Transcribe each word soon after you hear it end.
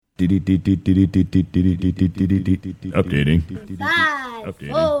Updating. 5,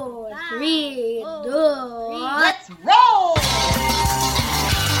 4, 3, 2, Let's roll!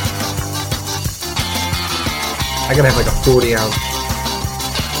 I gotta have like a 40-ounce.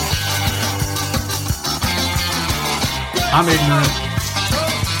 I'm ignorant.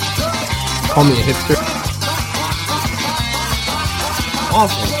 Call me a hipster.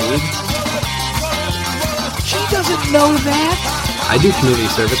 Awful, dude. She doesn't know that. I do community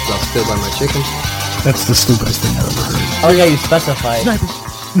service, but I'll still buy my chicken. That's the stupidest thing I've ever heard. Oh yeah, you specified.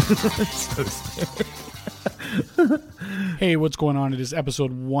 Hey, what's going on? It is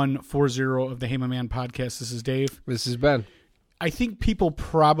episode 140 of the Hey My Man podcast. This is Dave. This is Ben. I think people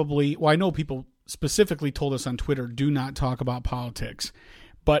probably, well, I know people specifically told us on Twitter, do not talk about politics.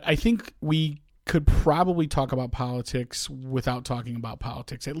 But I think we could probably talk about politics without talking about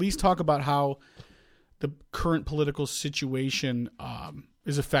politics. At least talk about how the current political situation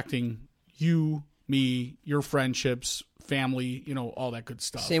is affecting you, me, your friendships, family, you know, all that good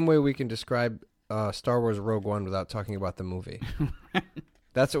stuff. Same way we can describe Star Wars Rogue One without talking about the movie.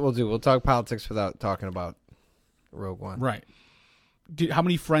 That's what we'll do. We'll talk politics without talking about Rogue One. Right. How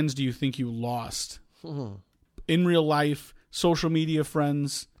many friends do you think you lost in real life, social media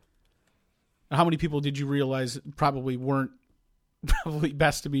friends? How many people did you realize probably weren't probably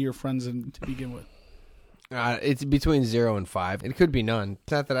best to be your friends and to begin with? It's between 0 and 5. It could be none.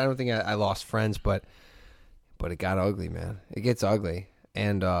 It's not that I don't think I lost friends, but it got ugly, man. It gets ugly.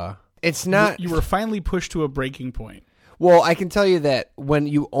 And it's not... You were finally pushed to a breaking point. Well, I can tell you that when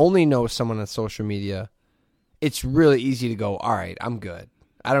you only know someone on social media, it's really easy to go, all right, I'm good.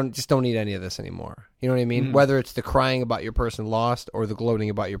 I don't need any of this anymore. You know what I mean? Mm. Whether it's the crying about your person lost or the gloating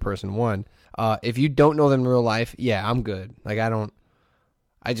about your person won. If you don't know them in real life, yeah, I'm good. Like, I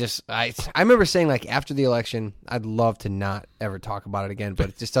remember saying, like, after the election, I'd love to not ever talk about it again, but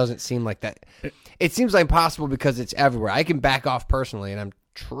it just doesn't seem like that. It seems like impossible because it's everywhere. I can back off personally, and I'm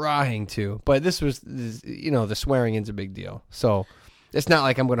trying to, but this, the swearing in's a big deal. So it's not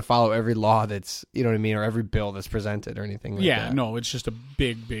like I'm going to follow every law that's, you know what I mean, or every bill that's presented or anything like that. Yeah, no, it's just a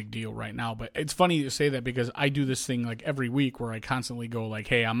big, big deal right now. But it's funny to say that because I do this thing like every week where I constantly go like,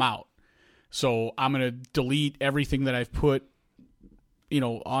 hey, I'm out. So I'm going to delete everything that I've put, you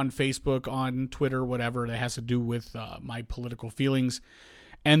know, on Facebook, on Twitter, whatever that has to do with my political feelings.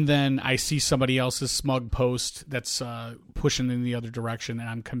 And then I see somebody else's smug post that's pushing in the other direction, and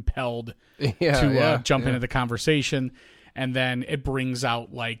I'm compelled to jump into the conversation. And then it brings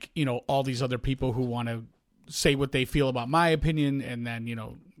out, like, you know, all these other people who want to say what they feel about my opinion, and then, you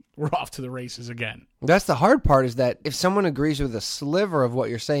know, we're off to the races again. That's the hard part, is that if someone agrees with a sliver of what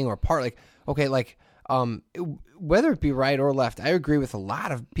you're saying or part, like, okay, like, whether it be right or left, I agree with a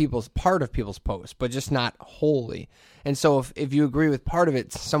lot of people's posts, but just not wholly. And so if you agree with part of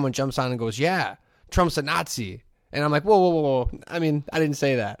it, someone jumps on and goes, yeah, Trump's a Nazi. And I'm like, whoa. I mean, I didn't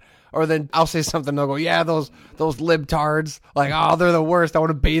say that. Or then I'll say something, they'll go, yeah, those libtards, like, oh, they're the worst. I want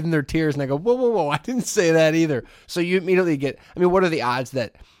to bathe in their tears. And I go, whoa, I didn't say that either. So you immediately get, I mean, what are the odds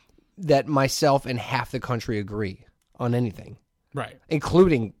that myself and half the country agree on anything? Right.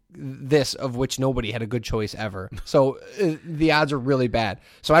 Including this, of which nobody had a good choice ever. So the odds are really bad.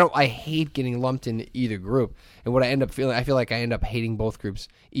 So I hate getting lumped into either group. And what I end up feeling, I feel like I end up hating both groups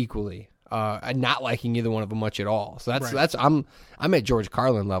equally. And not liking either one of them much at all. So that's I'm at George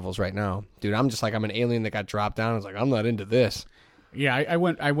Carlin levels right now, dude. I'm just like, I'm an alien that got dropped down. I was like, I'm not into this. Yeah, I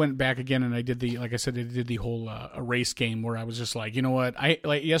went back again, and I did like I said, I did the whole erase game where I was just like, you know what?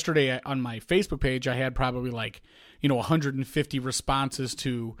 Like yesterday on my Facebook page, I had probably like, you know, 150 responses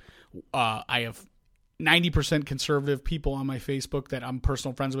to. I have 90% conservative people on my Facebook that I'm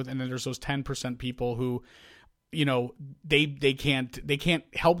personal friends with, and then there's those 10% people who, you know, they can't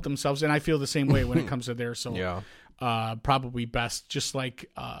help themselves, and I feel the same way when it comes to theirs. So yeah. Probably best, just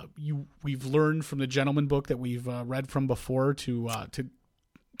like we've learned from the Gentleman book that we've read from before to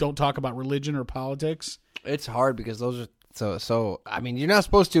don't talk about religion or politics. It's hard because those are so. I mean, you're not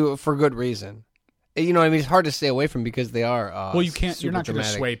supposed to for good reason. You know what I mean? It's hard to stay away from because they are. Well, you can't. You're not going to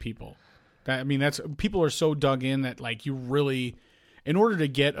dramatic. sway people. That's people are so dug in that, like, you really, in order to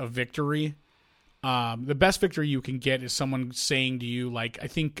get a victory. The best victory you can get is someone saying to you, like, I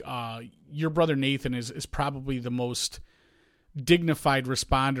think your brother Nathan is probably the most dignified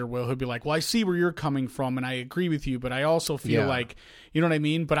responder. He'll be like, well, I see where you're coming from, and I agree with you, but I also feel like, you know what I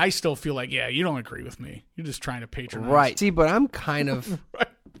mean? But I still feel like, yeah, you don't agree with me. You're just trying to patronize. Right. See, but I'm kind of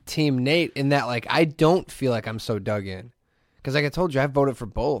Team Nate in that, like, I don't feel like I'm so dug in. Because like I told you, I've voted for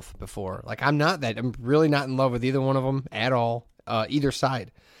both before. Like, I'm really not in love with either one of them at all, either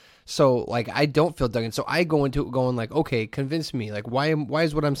side. So like I don't feel dug in. So I go into it going like, okay, convince me. Like why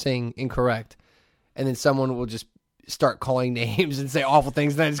is what I'm saying incorrect? And then someone will just start calling names and say awful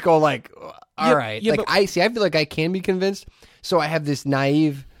things, and I just go like, all right. Like I feel like I can be convinced. So I have this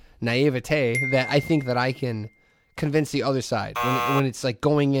naivete that I think that I can convince the other side when it's like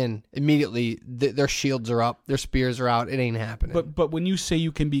going in immediately. Their shields are up, their spears are out. It ain't happening. But when you say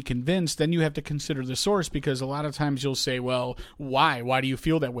you can be convinced, then you have to consider the source, because a lot of times you'll say, well, why do you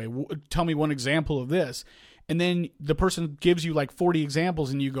feel that way? Tell me one example of this. And then the person gives you like 40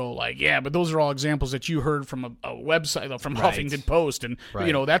 examples, and you go like, yeah, but those are all examples that you heard from a website, from Huffington Post, and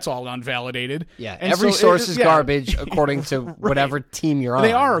that's all unvalidated. Yeah, and every source is garbage according to whatever team you're on.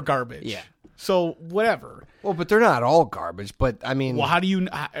 They are garbage. Yeah. So whatever. Well, but they're not all garbage. But I mean, well, how do you?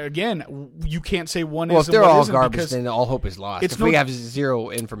 Again, you can't say one. Well, is if they're and one all isn't, garbage, then all hope is lost. If we have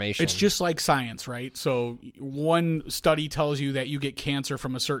zero information, it's just like science, right? So one study tells you that you get cancer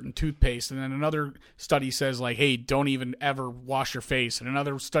from a certain toothpaste, and then another study says like, hey, don't even ever wash your face, and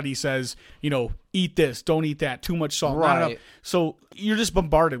another study says, eat this, don't eat that, too much salt, not enough. So you're just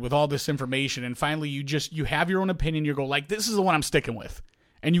bombarded with all this information, and finally you have your own opinion. You go like, this is the one I'm sticking with.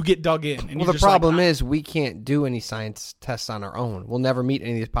 And you get dug in. And well, the problem is we can't do any science tests on our own. We'll never meet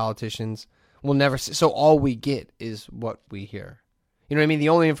any of these politicians. We'll never. So all we get is what we hear. You know what I mean? The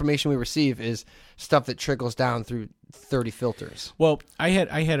only information we receive is stuff that trickles down through 30 filters. Well, I had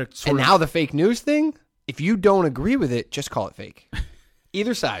a sort now the fake news thing. If you don't agree with it, just call it fake.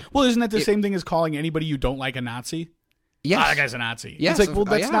 Either side. Well, isn't that the same thing as calling anybody you don't like a Nazi? Yes. That guy's a Nazi. Yes. It's like, well,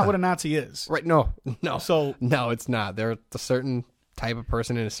 that's not what a Nazi is. Right? No. So no, it's not. They're a certain type of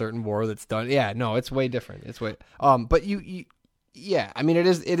person in a certain war that's done. Yeah, no, it's way different. It's way. But yeah. I mean, it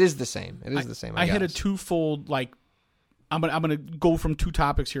is the same. It is the same. I had a twofold like. I'm gonna go from two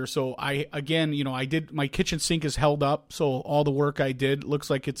topics here. So I did my kitchen sink is held up. So all the work I did looks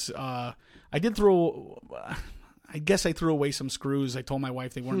like it's. I did throw. I guess I threw away some screws. I told my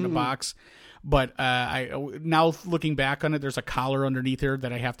wife they weren't in the box. But now looking back on it, there's a collar underneath there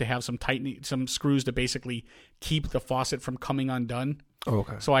that I have to have some screws to basically keep the faucet from coming undone. Oh,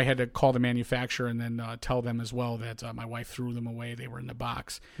 okay. So I had to call the manufacturer and then tell them as well that my wife threw them away. They were in the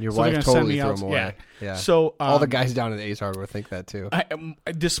box. Your wife totally threw them away. Yeah. So all the guys down at Ace Hardware think that too.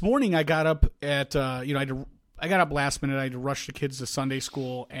 This morning I got up at I got up last minute. I had to rush the kids to Sunday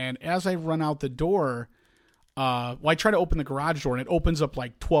school, and as I run out the door. I try to open the garage door and it opens up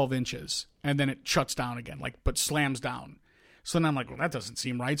like 12 inches and then it shuts down again, but slams down. So then I'm like, well, that doesn't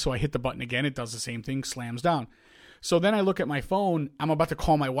seem right. So I hit the button again. It does the same thing, slams down. So then I look at my phone. I'm about to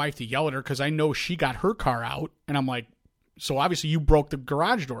call my wife to yell at her because I know she got her car out. And I'm like, so obviously you broke the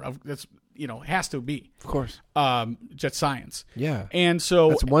garage door. That's, has to be. Of course. Just science. Yeah. And so.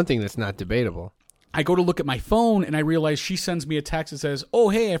 That's one thing that's not debatable. I go to look at my phone, and I realize she sends me a text that says, oh,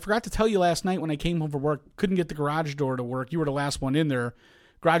 hey, I forgot to tell you last night when I came home from work, couldn't get the garage door to work. You were the last one in there.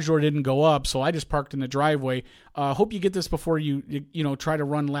 Garage door didn't go up, so I just parked in the driveway. Hope you get this before you try to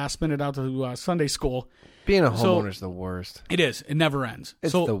run last minute out to Sunday school. Being a homeowner is the worst. It is. It never ends.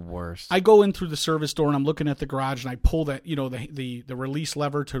 It's the worst. I go in through the service door, and I'm looking at the garage, and I pull that, the release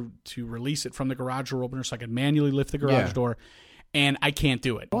lever to release it from the garage door opener so I can manually lift the garage door. And I can't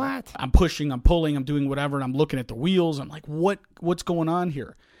do it. What? I'm pushing, I'm pulling, I'm doing whatever, and I'm looking at the wheels. I'm like, what's going on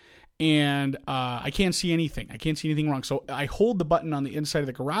here? And I can't see anything. I can't see anything wrong. So I hold the button on the inside of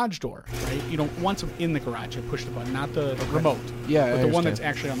the garage door, right? Once I'm in the garage, I push the button, not the remote. Yeah, but the one that's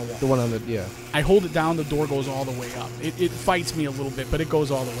actually on the wall. The one on the, yeah. I hold it down, the door goes all the way up. It fights me a little bit, but it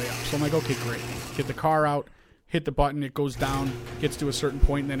goes all the way up. So I'm like, okay, great. Get the car out. Hit the button, it goes down, gets to a certain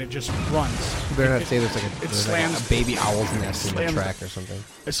point, and then it just runs. You better not say there's like a baby owl's nest in the track or something.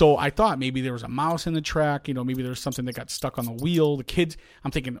 So I thought maybe there was a mouse in the track, maybe there was something that got stuck on the wheel. The kids,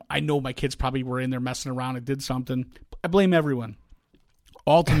 I'm thinking, I know my kids probably were in there messing around and did something. I blame everyone.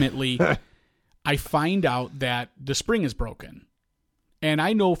 Ultimately, I find out that the spring is broken. And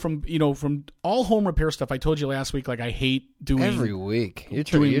I know from all home repair stuff, I told you last week, like I hate doing every week.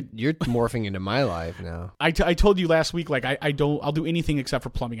 You're morphing into my life now. I told you last week, like I'll do anything except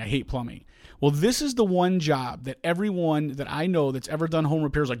for plumbing. I hate plumbing. Well, this is the one job that everyone that I know that's ever done home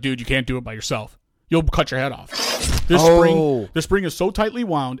repairs, like, dude, you can't do it by yourself. You'll cut your head off. The spring is so tightly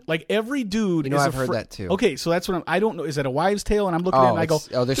wound. Like every dude. I've heard that too. Okay, so that's what I don't know. Is that a wives' tale? And I'm looking at it and I go,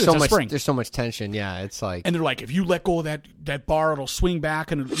 there's so much. Spring. There's so much tension. Yeah, it's like. And they're like, if you let go of that bar, it'll swing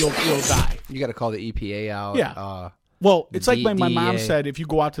back and you'll die. You got to call the EPA out. Yeah. Well, it's like my mom said, if you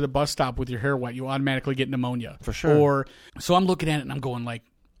go out to the bus stop with your hair wet, you automatically get pneumonia. For sure. So I'm looking at it and I'm going like,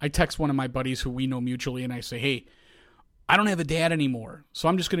 I text one of my buddies who we know mutually and I say, hey, I don't have a dad anymore, so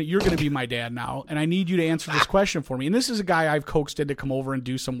you're gonna be my dad now, and I need you to answer this question for me. And this is a guy I've coaxed in to come over and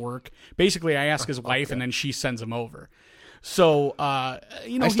do some work. Basically, I ask his wife, and then she sends him over. So, I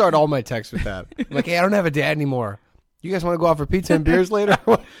start all my texts with that. I'm like, hey, I don't have a dad anymore. You guys want to go out for pizza and beers later?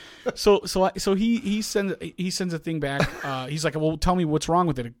 So he sends a thing back. He's like, well, tell me what's wrong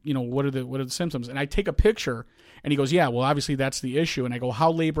with it. What are the symptoms? And I take a picture, and he goes, yeah, well, obviously that's the issue. And I go,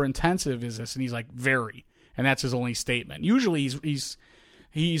 how labor intensive is this? And he's like, very. And that's his only statement. Usually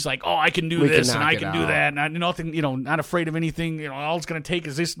he's like, oh, I can do this and I can do that, and nothing, not afraid of anything. All it's going to take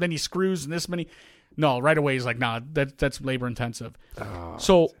is this many screws and this many. No, right away he's like, nah, that's labor intensive. Oh,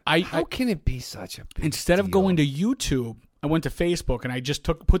 so how can it be such a big instead deal? Of going to YouTube, I went to Facebook and I just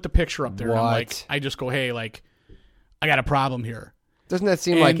put the picture up there. What? And I'm like, I just go, hey, like, I got a problem here. Doesn't that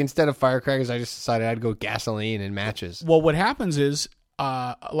seem like instead of firecrackers, I just decided I'd go gasoline and matches? Well, what happens is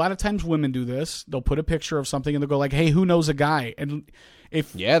a lot of times women do this. They'll put a picture of something and they'll go like, hey, who knows a guy? And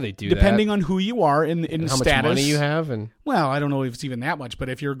if they do depending that. on who you are in how status, much money you have, and well, I don't know if it's even that much, but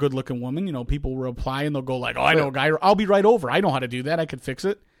if you're a good looking woman, people will reply and they'll go like, oh, I know a guy, or I'll be right over. I know how to do that. I could fix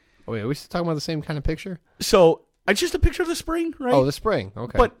it. Oh wait, are we still talking about the same kind of picture? So it's just a picture of the spring, right? Oh, the spring.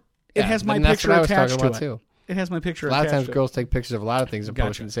 Okay, but it has my picture attached to it. Too. It has my picture. A lot attached of times, to girls take pictures of a lot of things and Gotcha.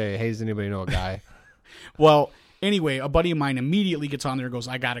 post and say, "Hey, does anybody know a guy?" Well, anyway, a buddy of mine immediately gets on there and goes,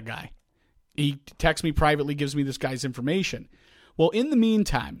 "I got a guy." He texts me privately, gives me this guy's information. Well, in the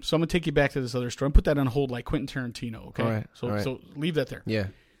meantime, so I'm gonna take you back to this other story and put that on hold, like Quentin Tarantino. Okay, all right. So leave that there. Yeah.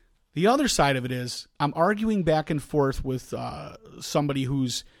 The other side of it is I'm arguing back and forth with somebody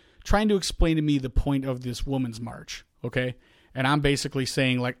who's trying to explain to me the point of this women's march. Okay, and I'm basically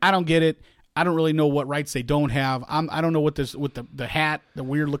saying like, I don't get it. I don't really know what rights they don't have. I don't know what the hat, the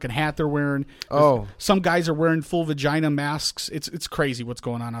weird looking hat they're wearing. Oh, some guys are wearing full vagina masks. It's crazy what's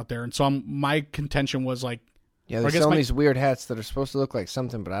going on out there. And so my contention was like, yeah, there's some of these weird hats that are supposed to look like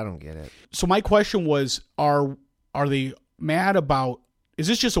something, but I don't get it. So my question was, are they mad about? Is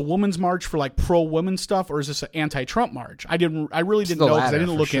this just a women's march for like pro women stuff, or is this an anti-Trump march? I really didn't know because I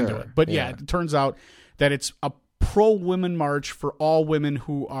didn't look into it. But yeah, it turns out that it's a pro-women march for all women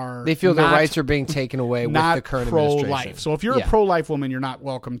who are they feel their rights are being taken away with the current administration. Pro-life. So if you're a pro-life woman, you're not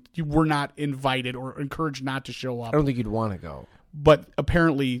welcome. You were not invited or encouraged not to show up. I don't think you'd want to go. But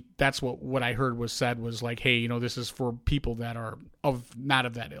apparently that's what I heard was said was like, hey, this is for people that are not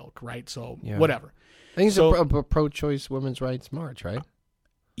of that ilk, right? So whatever. I think it's a pro-choice women's rights march, right?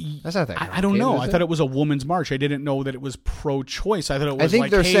 That's not that complicated, I don't know. I thought it was a women's march. I didn't know that it was pro-choice. I thought it was I think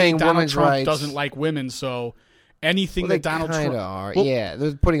like, they're hey, saying Donald women's Trump rights doesn't like women, so anything they that Donald Trump are. Well, yeah,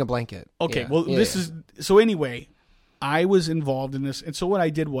 they're putting a blanket. Okay, this is so anyway, I was involved in this, and so what I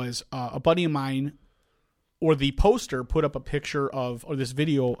did was a buddy of mine or the poster put up a picture of or this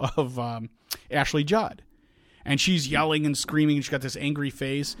video of Ashley Judd. And she's yelling and screaming, and she's got this angry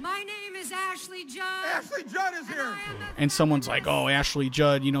face. My name is Ashley Judd. Ashley Judd is here. And someone's like, "Oh, Ashley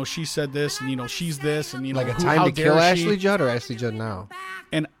Judd, she said this, and she's this, and like a time to kill Ashley Judd or Ashley Judd now."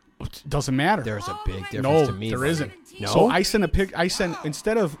 And it doesn't matter. There's a big difference to me. No, there isn't. No? So I sent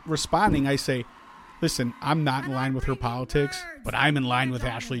instead of responding, I say, "Listen, I'm not in line with her politics, but I'm in line with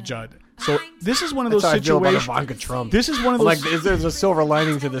Ashley Judd." So this is one of those situations. Ivanka Trump. This is one of those. Like, there's a silver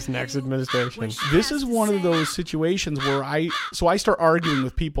lining to this next administration. This is one of those situations where I start arguing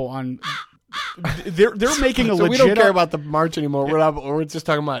with people on. They're making a legit. We don't care about the march anymore. We're just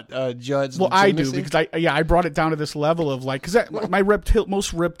talking about Judd's. Well, I do because I brought it down to this level of like because my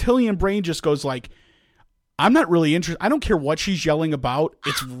most reptilian brain just goes like. I'm not really interested. I don't care what she's yelling about.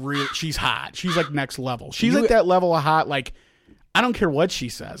 It's real. She's hot. She's like next level. She's at that level of hot. Like, I don't care what she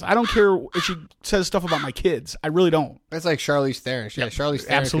says. I don't care if she says stuff about my kids. I really don't. That's like Charlize Theron. Charlize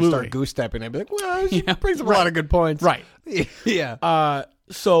Theron absolutely. Can start goose stepping. I'd be like, well, she brings up a lot of good points. Right. Yeah.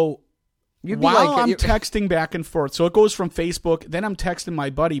 So while I'm texting back and forth, so it goes from Facebook, then I'm texting my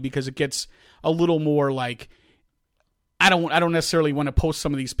buddy because it gets a little more like, I don't necessarily want to post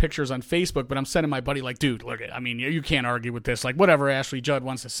some of these pictures on Facebook, but I'm sending my buddy like, dude, look at, I mean, you can't argue with this. Like whatever Ashley Judd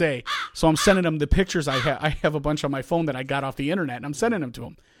wants to say. So I'm sending him the pictures I have a bunch on my phone that I got off the internet, and I'm sending them to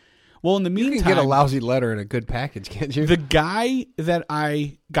him. Well, in the meantime, you can get a lousy letter in a good package, can't you? The guy that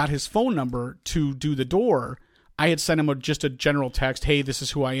I got his phone number to do the door, I had sent him just a general text. Hey, this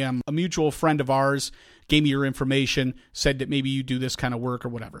is who I am. A mutual friend of ours gave me your information, said that maybe you do this kind of work or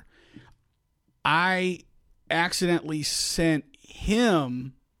whatever. I accidentally sent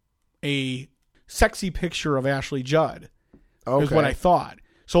him a sexy picture of Ashley Judd. Okay. Is what I thought.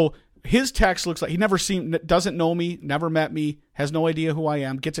 So his text looks like he doesn't know me, never met me, has no idea who I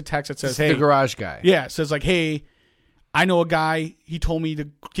am, gets a text that says, hey. The garage guy. Yeah, it says like, hey, I know a guy. He told me to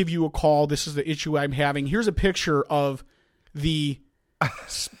give you a call. This is the issue I'm having. Here's a picture of the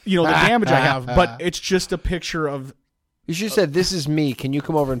the damage I have, but it's just a picture of. You should have said, "This is me. Can you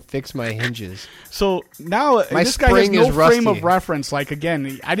come over and fix my hinges?" So now My this guy has spring no is frame rusty. of reference. Like,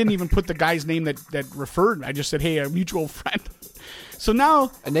 again, I didn't even put the guy's name that referred. I just said, "Hey, a mutual friend." So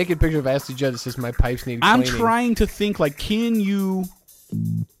now A naked picture of Ashley Judd that says, "My pipes need I'm cleaning." trying to think, like, can you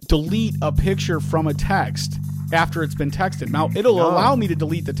delete a picture from a text after it's been texted? Now, it'll No. allow me to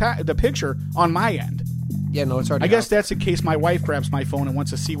delete the picture on my end. Yeah, no, it's already I guess out. that's in case my wife grabs my phone and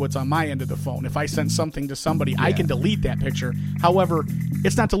wants to see what's on my end of the phone. If I send something to somebody, I can delete that picture. However,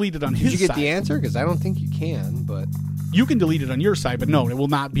 it's not deleted on his Did you side. get the answer? Because I don't think you can, but You can delete it on your side, but no, it will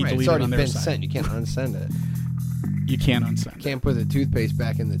not be it's deleted already on their been side. sent. You can't unsend it. You can't unsend it. Can't put the toothpaste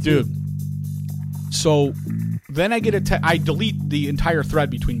back in the Dude. tube. So then I get I delete the entire thread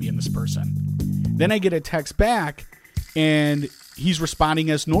between me and this person. Then I get a text back, and he's responding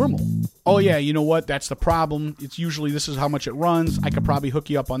as normal. Oh yeah, you know what? That's the problem. It's usually this is how much it runs. I could probably hook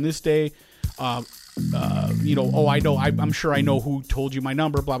you up on this day. Oh, I know. I'm sure I know who told you my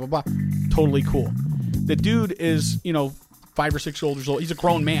number. Blah blah blah. Totally cool. The dude is 5 or 6 years old. He's a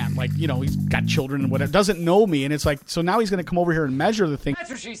grown man. Like, he's got children and whatever. Doesn't know me, and it's like, so now he's going to come over here and measure the thing.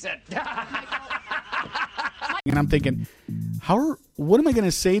 That's what she said. And I'm thinking, what am I going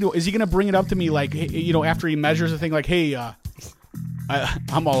to say to? Is he going to bring it up to me like, hey, after he measures the thing, like, hey,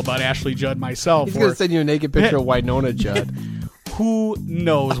 I'm all about Ashley Judd myself. He's going to send you a naked picture of Winona Judd. Who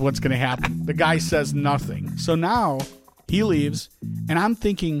knows what's going to happen? The guy says nothing. So now he leaves, and I'm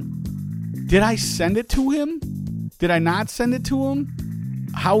thinking, did I send it to him? Did I not send it to him?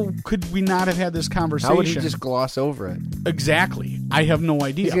 How could we not have had this conversation? How would he just gloss over it? Exactly. I have no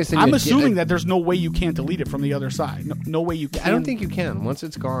idea. He's gonna send I'm you assuming that there's no way you can't delete it from the other side. No way you can. I don't think you can. Once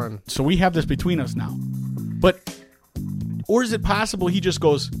it's gone. So we have this between us now. But, or is it possible he just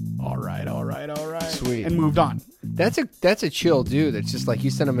goes, all right, Sweet. and moved on? That's a chill dude. It's just like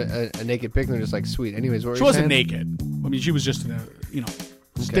you send him a naked pic and they're just like, sweet. Anyways, what were She you wasn't saying? naked. I mean, she was just in a,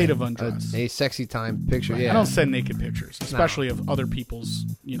 state of undress. A sexy time picture. Right. Yeah. I don't send naked pictures, especially of other people's,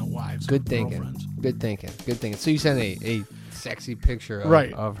 wives. Good or thinking. girlfriends. Good thinking. So you send a sexy picture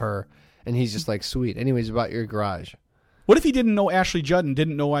of her, and he's just like, sweet. Anyways, about your garage. What if he didn't know Ashley Judd and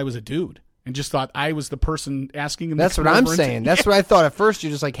didn't know I was a dude and just thought I was the person asking him? That's to what come I'm over and saying. That's what I thought at first.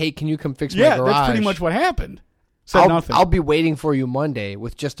 You're just like, hey, can you come fix my yeah, garage? that's pretty much what happened. Said nothing. I'll be waiting for you Monday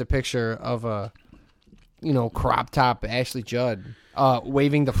with just a picture of a, crop top Ashley Judd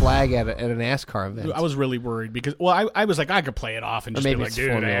waving the flag at an NASCAR event. I was really worried because, I was like, I could play it off and just be maybe like, it's dude,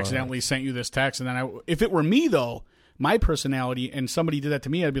 I formula. accidentally sent you this text. And then if it were me though, my personality, and somebody did that to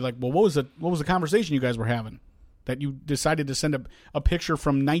me, I'd be like, well, what was the conversation you guys were having that you decided to send a picture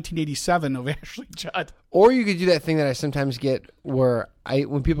from 1987 of Ashley Judd? Or you could do that thing that I sometimes get where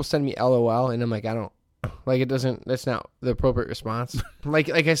when people send me LOL and I'm like, I don't, like, that's not the appropriate response. like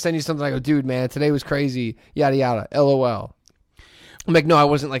I send you something, I go, dude, man, today was crazy, yada yada, LOL. I'm like, no, I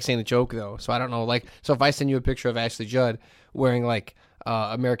wasn't like saying a joke though, so I don't know. Like, so if I send you a picture of Ashley Judd wearing like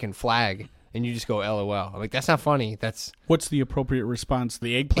American flag and you just go LOL, I'm like, that's not funny. What's the appropriate response?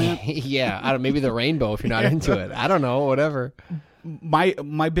 The eggplant? Yeah, I don't. Maybe the rainbow if you're not into it. I don't know. Whatever. My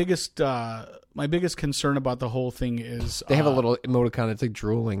biggest concern about the whole thing is They have a little emoticon that's like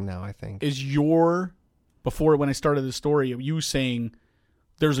drooling now, I think. is before when I started the story, you saying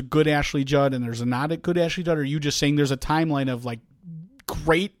there's a good Ashley Judd and there's a not a good Ashley Judd, or are you just saying there's a timeline of like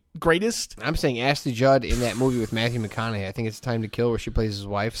greatest? I'm saying Ashley Judd in that movie with Matthew McConaughey. I think it's Time to Kill where she plays his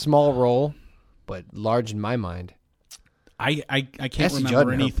wife. Small role, but large in my mind. I can't Ashley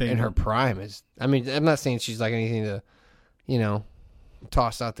remember Judd anything. in her prime is. I mean, I'm not saying she's like anything to,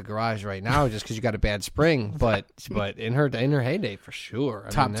 toss out the garage right now just because you got a bad spring. But in her heyday for sure.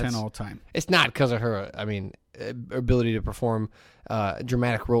 Top 10 all time. It's not because of her. I mean, ability to perform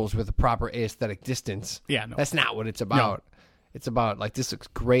dramatic roles with a proper aesthetic distance. Yeah, no. That's not what it's about. No. It's about like this looks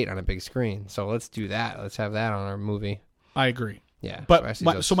great on a big screen. So let's do that. Let's have that on our movie. I agree. Yeah. But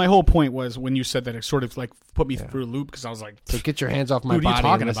so my whole point was when you said that, it sort of like put me through a loop because I was like, so get your hands off my dude, body. what are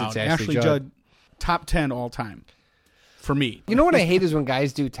you talking unless about? It's Ashley Judd, top 10 all time for me. You know what I hate is when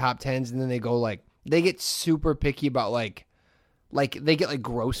guys do top 10s and then they go like, they get super picky about like they get like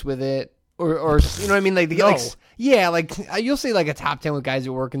gross with it. Or you know what I mean? Like they get like you'll see like a top 10 with guys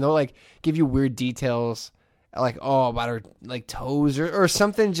at work and they'll like give you weird details. Like about her like toes or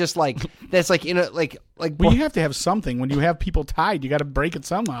something just like that's like like well, you have to have something when you have people tied. You got to break it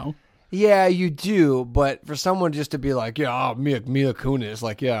somehow. Yeah, you do. But for someone just to be like, yeah, Mila Kunis,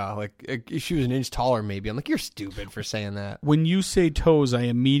 like yeah, like if she was an inch taller, maybe. I'm like, you're stupid for saying that. When you say toes, I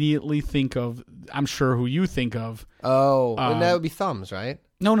immediately think of. I'm sure who you think of. Oh, and that would be thumbs, right?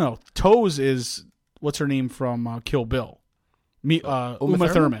 No. Toes is what's her name from Kill Bill. Uma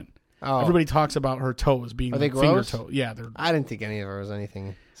Thurman. Oh. Everybody talks about her toes being Are they finger gross? toe. Yeah, I didn't think any of her was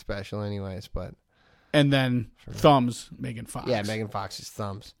anything special, anyways. But and then thumbs, Megan Fox. yeah, Megan Fox's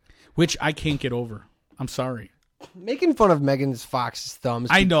thumbs, which I can't get over. I'm sorry. Making fun of Megan Fox's thumbs.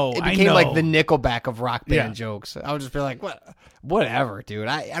 I know. It became I know. like the Nickelback of rock band jokes. I would just be like, whatever, dude.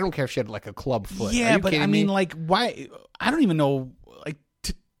 I don't care if she had like a club foot. Yeah, but I mean, me? like, why? I don't even know. Like,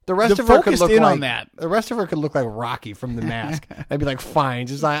 the rest the of her could focused look in like on that. The rest of her could look like Rocky from The Mask. I'd be like, fine,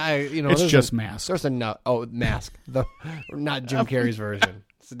 just it's just Mask. There's Mask. Not Jim Carrey's version.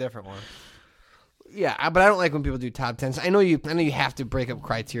 It's a different one. Yeah, but I don't like when people do top tens. I know you have to break up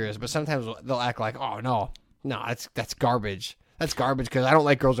criteria, but sometimes they'll act like, oh no, that's garbage. That's garbage because I don't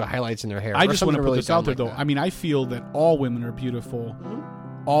like girls with highlights in their hair. I just want to put really this out there, dumb though. like I mean, I feel that all women are beautiful,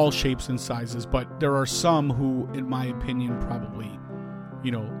 all shapes and sizes, but there are some who, in my opinion, probably,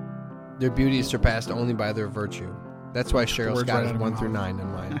 their beauty is surpassed only by their virtue. That's why Cheryl words Scott right is out of 1 my through mouth. 9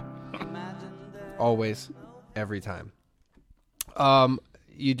 in mine. Always, every time.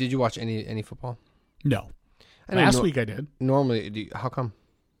 Did you watch any football? No. I know Last week I did. Normally, how come?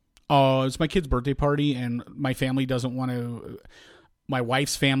 It's my kid's birthday party, and my family doesn't want to. My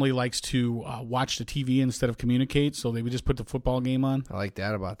wife's family likes to watch the TV instead of communicate, so they would just put the football game on. I like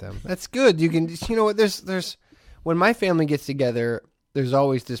that about them. That's good. You can, what? There's when my family gets together, there's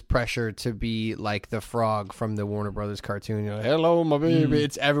always this pressure to be like the frog from the Warner Brothers cartoon. Hello, my baby.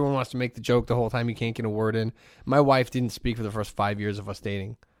 It's everyone wants to make the joke the whole time. You can't get a word in. My wife didn't speak for the first 5 years of us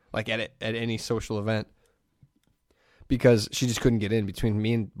dating, like at any social event, because she just couldn't get in between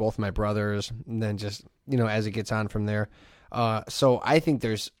me and both my brothers, and then just as it gets on from there. So I think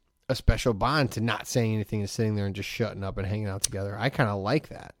there's a special bond to not saying anything and sitting there and just shutting up and hanging out together. I kind of like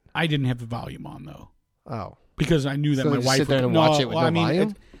that. I didn't have the volume on though. Oh. Because I knew that So my just wife sit there would and watch it with no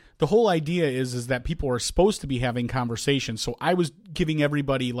volume? The whole idea is that people are supposed to be having conversations. So I was giving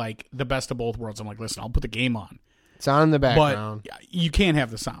everybody like the best of both worlds. I'm like, listen, I'll put the game on. It's on in the background. But you can't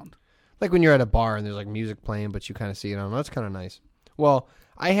have the sound. Like when you're at a bar and there's like music playing, but you kind of see it on. That's kind of nice. Well,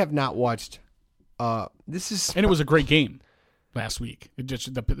 I have not watched. And it was a great game last week.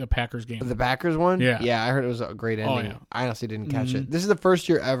 Just the Packers game. The Packers one. Yeah, I heard it was a great ending. Oh, yeah. I honestly didn't catch it. This is the first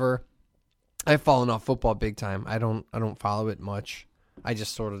year ever I've fallen off football big time. I don't follow it much. I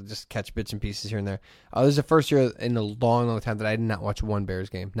just sort of just catch bits and pieces here and there. This is the first year in a long, long time that I did not watch one Bears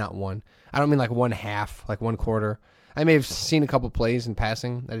game. Not one. I don't mean like one half, like one quarter. I may have seen a couple plays in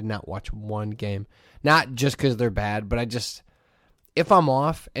passing. I did not watch one game. Not just because they're bad, but if I'm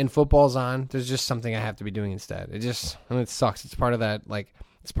off and football's on, there's just something I have to be doing instead. It sucks. It's part of that,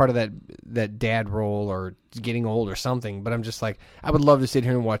 that dad role or getting old or something. But I'm just like, I would love to sit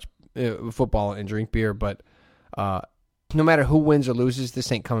here and watch football and drink beer, but no matter who wins or loses, this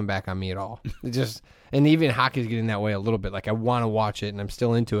ain't coming back on me at all. And even hockey's getting that way a little bit. Like I want to watch it and I'm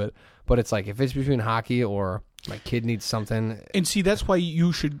still into it, but it's like if it's between hockey or my kid needs something. And see, that's why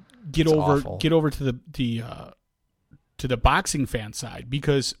you should get over to the boxing fan side,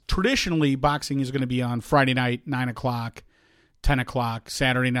 because traditionally boxing is going to be on Friday night, 9:00, 10:00,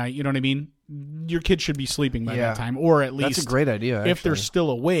 Saturday night. You know what I mean? Your kid should be sleeping by that time, or at least that's a great idea. Actually. If they're still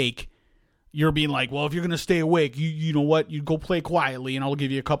awake, you're being like, well, if you're going to stay awake, you know what? You go play quietly, and I'll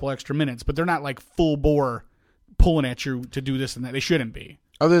give you a couple extra minutes. But they're not like full bore pulling at you to do this and that. They shouldn't be.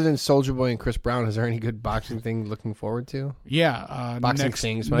 Other than Soulja Boy and Chris Brown, is there any good boxing thing looking forward to? Yeah, boxing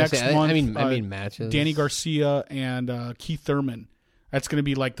things. Next month, I mean matches. Danny Garcia and Keith Thurman. That's going to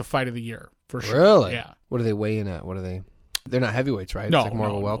be like the fight of the year for sure. Really? Yeah. What are they weighing at? What are they? They're not heavyweights, right? No, it's like more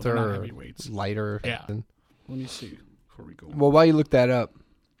of a welter not or heavyweights. Lighter. Yeah. Let me see before we go. Well, while you look that up,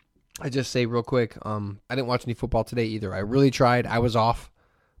 I just say real quick, I didn't watch any football today either. I really tried. I was off.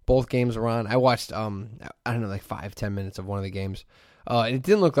 Both games were on. I watched, I don't know, like 5-10 minutes of one of the games. And it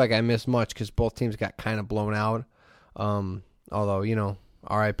didn't look like I missed much because both teams got kind of blown out. Although,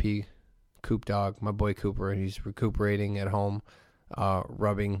 R.I.P. Coop Dog, my boy Cooper, he's recuperating at home,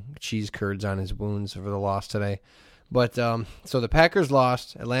 rubbing cheese curds on his wounds for the loss today. But so the Packers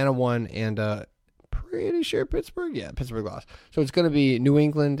lost, Atlanta won, and pretty sure Pittsburgh lost. So it's going to be New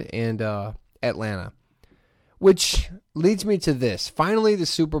England and Atlanta, which leads me to this. Finally, the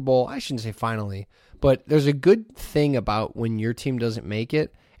Super Bowl. I shouldn't say finally, but there's a good thing about when your team doesn't make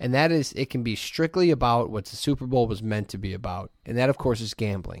it, and that is it can be strictly about what the Super Bowl was meant to be about, and that, of course, is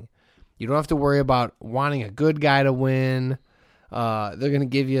gambling. You don't have to worry about wanting a good guy to win. They're going to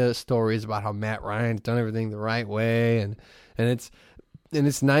give you stories about how Matt Ryan's done everything the right way, and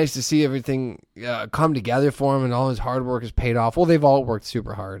it's nice to see everything come together for him, and all his hard work has paid off. Well, they've all worked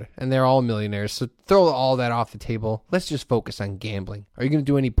super hard, and they're all millionaires, so throw all that off the table. Let's just focus on gambling. Are you going to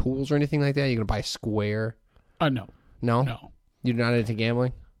do any pools or anything like that? Are you going to buy Square? No. No? No. You're not into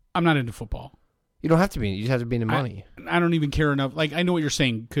gambling? I'm not into football. You don't have to be. You just have to be into money. I don't even care enough. Like, I know what you're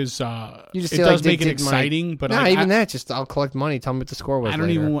saying because it say, does like, make it dig exciting. money. But no, even that. Just I'll collect money. Tell me what the score was. I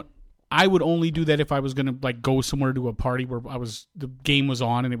don't even want. I would only do that if I was gonna like go somewhere to a party where the game was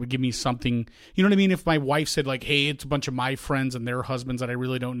on and it would give me something. You know what I mean? If my wife said like, "Hey, it's a bunch of my friends and their husbands that I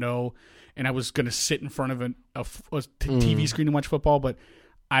really don't know," and I was gonna sit in front of a TV screen and watch football, but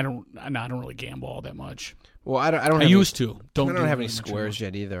I don't really gamble all that much. Well, I don't. I used to. I don't have any squares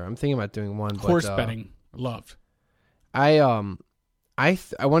yet either. I'm thinking about doing one. Horse betting, loved. I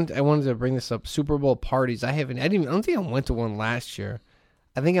wanted to bring this up. Super Bowl parties. I don't think I went to one last year.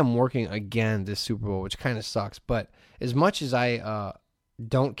 I think I'm working again this Super Bowl, which kind of sucks. But as much as I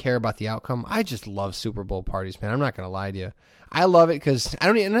don't care about the outcome, I just love Super Bowl parties, man. I'm not gonna lie to you. I love it because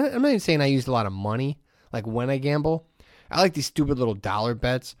I'm not even saying I used a lot of money like when I gamble. I like these stupid little dollar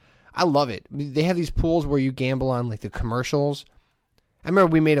bets. I love it. They have these pools where you gamble on like the commercials. I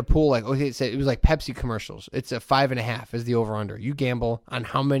remember we made a pool like it was like Pepsi commercials. It's a 5.5 is the over under. You gamble on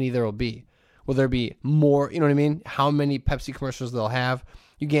how many there will be. Will there be more? You know what I mean? How many Pepsi commercials they'll have?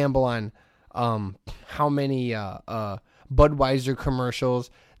 You gamble on how many Budweiser commercials.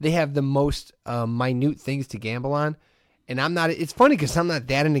 They have the most minute things to gamble on. And I'm not. It's funny because I'm not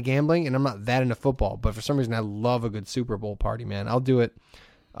that into gambling and I'm not that into football. But for some reason, I love a good Super Bowl party, man. I'll do it.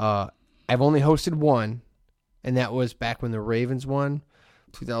 I've only hosted one, and that was back when the Ravens won,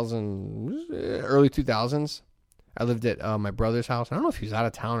 early 2000s. I lived at my brother's house. I don't know if he was out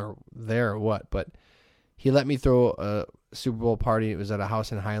of town or there or what, but he let me throw a Super Bowl party. It was at a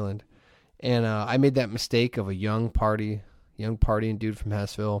house in Highland, and I made that mistake of a young partying dude from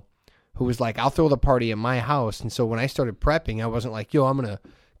Hessville who was like, I'll throw the party at my house. And so when I started prepping, I wasn't like, yo, I'm going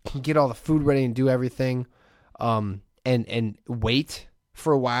to get all the food ready and do everything and wait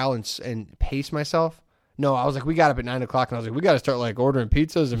for a while and pace myself. No, I was like, we got up at 9 o'clock and I was like, we got to start like ordering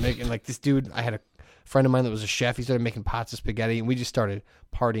pizzas and making like this dude. I had a friend of mine that was a chef. He started making pots of spaghetti and we just started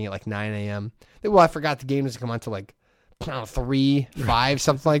partying at like 9 a.m. Well, I forgot the game doesn't come on till like, I don't know, 3, 5,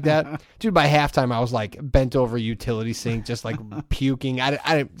 something like that. Dude, by halftime, I was like bent over utility sink, just like puking. I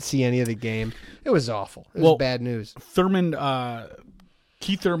didn't see any of the game. It was awful. It was bad news.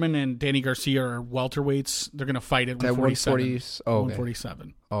 Keith Thurman and Danny Garcia are welterweights. They're going to fight at 147.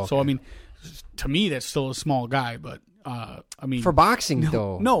 147. Oh, okay. So, I mean, to me, that's still a small guy, but I mean. For boxing,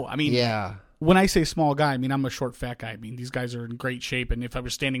 though. No, I mean. Yeah. When I say small guy, I mean I'm a short, fat guy. I mean these guys are in great shape, and if I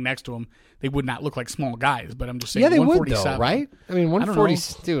was standing next to them, they would not look like small guys. But I'm just saying, yeah, they would though, right? I mean,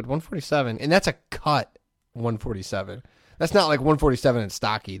 140, dude, 147, and that's a cut 147. That's not like 147 and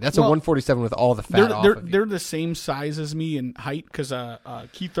stocky. That's a 147 with all the fat off of you. They're the same size as me in height because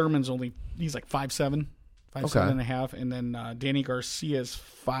Keith Thurman's he's like 5'7", 5'7.5", and then Danny Garcia's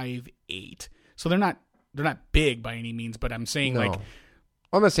 5'8". So they're not big by any means, but I'm saying like.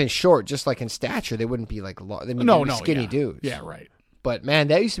 I'm not saying short, just like in stature, they wouldn't be like they'd be skinny dudes. Yeah, right. But man,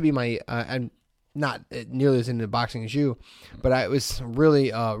 that used to be my. I'm not nearly as into boxing as you, but I was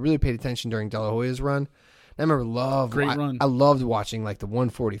really paid attention during De La Hoya's run. I remember great run. I loved watching like the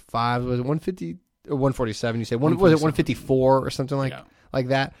 145. Was it 150 or 147? You say was it 154 or something like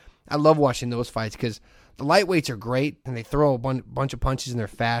that? I love watching those fights because the lightweights are great and they throw a bunch of punches and they're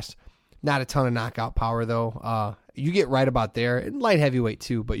fast. Not a ton of knockout power though. You get right about there, and light heavyweight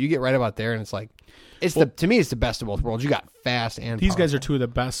too, but you get right about there, and it's like, to me, it's the best of both worlds. You got fast and these powerful. guys are two of the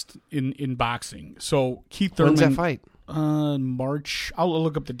best in boxing. So Keith Thurman, when's that fight? March. I'll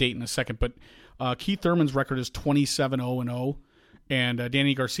look up the date in a second, but Keith Thurman's record is 27-0-0, and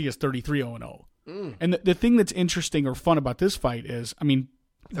Danny Garcia's 33-0-0. And the thing that's interesting or fun about this fight is, I mean.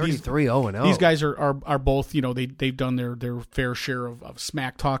 33-0-0. These guys are both, you know, they've done their fair share of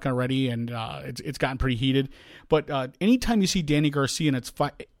smack talk already, and it's gotten pretty heated. But anytime you see Danny Garcia in a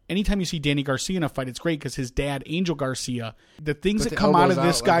fight, it's great because his dad, Angel Garcia, the things that come out of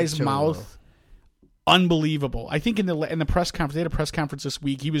this guy's mouth, unbelievable. I think in the press conference, they had a press conference this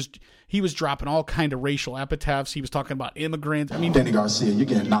week. He was dropping all kind of racial epithets. He was talking about immigrants. I mean, Danny Garcia, you're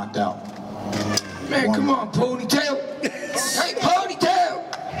getting knocked out. Man, come on, ponytail. Hey, ponytail.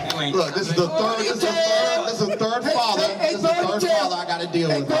 Look, this is the third father. This is the third father I got to deal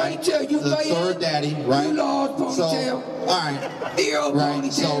with, right? The third daddy, right? So, all right,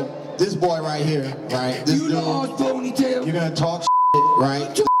 right. So this boy right here, right? This dude, you're gonna talk shit,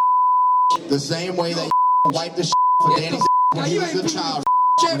 right? The same way that wiped the shit for Danny when he was a child.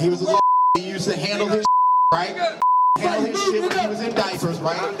 When he was a little, he used to handle his right? Handle his shit when he was in diapers,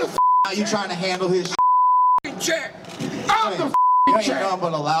 right? Now you trying to handle his shit? I'm the you ain't nothing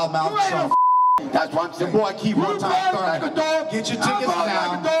but a loudmouth son. That's what I'm saying. Your boy keep one time third. Get your tickets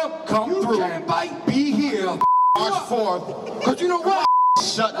now. Come through. Be here. March 4th. Because you know what?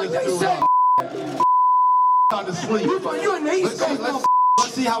 Shut this They dude say up. On to sleep. you in the East Coast,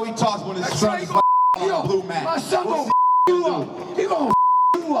 Let's see how he talks when his son is on yo, a blue mat. my son gonna you up. He gonna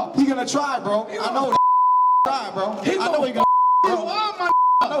you up. He gonna try, bro. I know try, bro. I know he gonna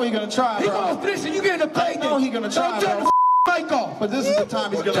I know he gonna try, He bro. gonna listen, you getting the pay. I know he gonna try, Turn bro. the mic off. But this is the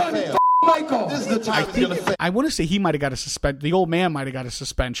time he's gonna Turn fail. the mic off. This is the time he's gonna fail. I want to say he might have got a the old man might have got a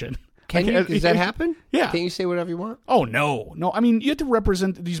suspension. Can you? Does that happen? Yeah. Can't you say whatever you want? Oh no. I mean, you have to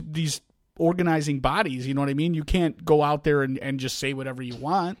represent these organizing bodies. You know what I mean? You can't go out there and just say whatever you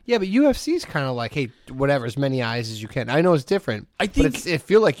want. Yeah, but UFC's kind of like, hey, whatever, as many eyes as you can. I know it's different. I think but it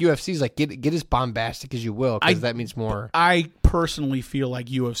feel like UFC's like get as bombastic as you will because that means more. I personally feel like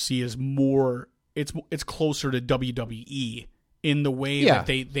UFC is more. It's closer to WWE in the way that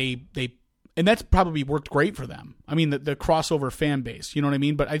they and that's probably worked great for them. I mean, the crossover fan base, you know what I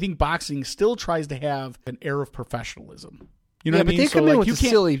mean? But I think boxing still tries to have an air of professionalism. You know what I mean? But they come in with you the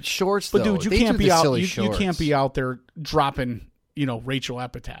can't, silly shorts, but though. dude, you They can't do be the out. silly You shorts. can't be out there dropping, racial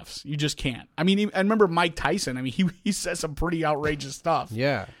epitaphs. You just can't. I mean, I remember Mike Tyson. I mean, he says some pretty outrageous stuff.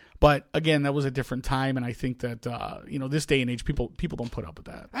 Yeah. But again, that was a different time, and I think that this day and age, people don't put up with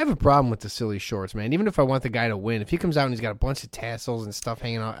that. I have a problem with the silly shorts, man. Even if I want the guy to win, if he comes out and he's got a bunch of tassels and stuff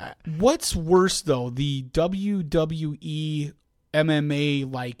hanging out. What's worse though, the WWE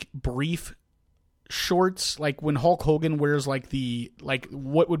MMA like brief shorts, like when Hulk Hogan wears like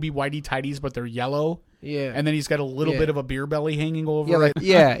what would be whitey tighties, but they're yellow. Yeah. And then he's got a little bit of a beer belly hanging over it.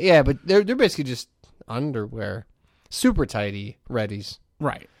 Yeah, but they're basically just underwear, super tighty reddies.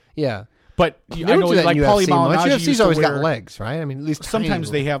 Right. Yeah. But They I don't know do that like in Paulie UFC much. Malignaggi UFC's used to always wear, got legs, right? I mean, at least sometimes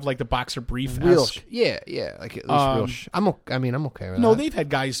tiny they have like the boxer brief. real. Yeah, like at least real. I'm okay with that. No, they've had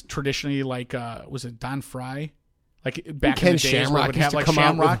guys traditionally like was it Don Fry? Like back Ken in the days where Shamrock would used have to like come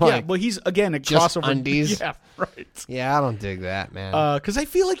out with, Shamrock. like, Well, he's again a just crossover. undies. Yeah, right. Yeah, I don't dig that, man. Because I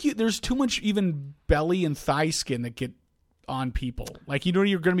feel like there's too much even belly and thigh skin that get on people. Like you're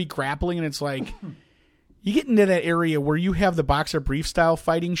going to be grappling, and it's like you get into that area where you have the boxer brief style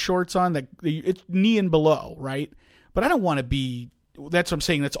fighting shorts on that it's knee and below, right? But I don't want to be. That's what I'm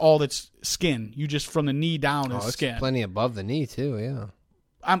saying. That's all that's skin. You just from the knee down is it's skin. plenty above the knee too.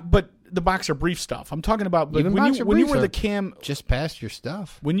 Yeah. But the boxer brief stuff. I'm talking about. But Even when boxer you briefs wear are the Cam, just past your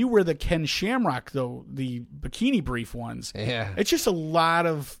stuff. when you wear the Ken Shamrock though, the bikini brief ones. Yeah. It's just a lot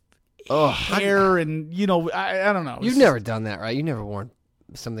of hair and I don't know. You've never done that, right? You never worn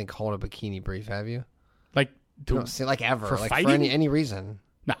something called a bikini brief, have you? like No, see, like ever, for like fighting? for any reason.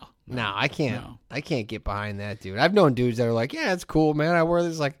 no. I can't. No. I can't get behind that, dude. I've known dudes that are like, "Yeah, it's cool, man. I wear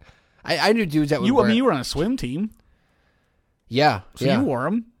this." Like, I knew dudes that would. You wear, you were on a swim team, yeah, so yeah, you wore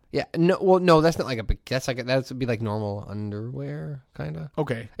them. yeah. No, that's not like that would be like normal underwear, kind of.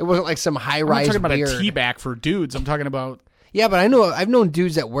 Okay, It wasn't like some high I'm not rise. talking about weird. a tee-back for dudes. I'm talking about Yeah, but I've known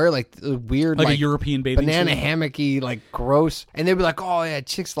dudes that wear like the weird, like a European bathing banana suit. hammocky, like gross, and they'd be like, "Oh yeah,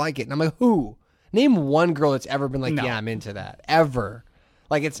 chicks like it," and I'm like, "Who? Name one girl that's ever been like, No. yeah, I'm into that." Ever.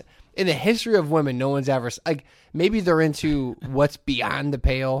 Like it's in the history of women, no one's ever like. Maybe they're into what's beyond the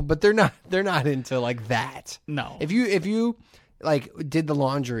pale, but they're not into like that. No. If you like did the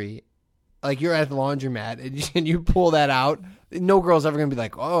laundry, like you're at the laundromat and you pull that out, no girl's ever gonna be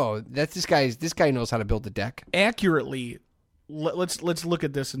like, "Oh, that's this guy knows how to build a deck." Accurately, let's look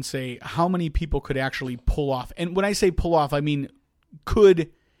at this and say how many people could actually pull off. And when I say pull off, I mean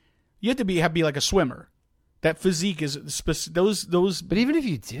you have to be like a swimmer. That physique is those. But even if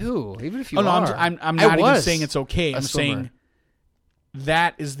you do, even if you Oh no, are, I'm not even was saying it's okay. a I'm swimmer. saying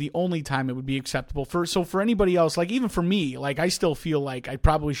that is the only time it would be acceptable for anybody else. Like even for me, like I still feel like I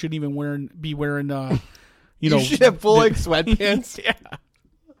probably shouldn't even be wearing. You should have full length sweatpants. Yeah.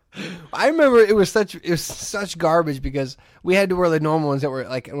 I remember it was such garbage because we had to wear the normal ones that were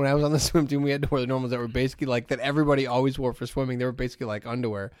like when I was on the swim team, we had to wear the normal ones that were basically like that everybody always wore for swimming. They were basically like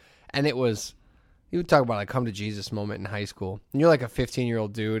underwear, and it was. You would talk about like come to Jesus moment in high school. And you're like a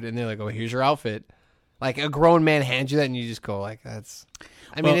 15-year-old dude, and they're like, "Oh, here's your outfit." Like a grown man hands you that, and you just go like, "That's."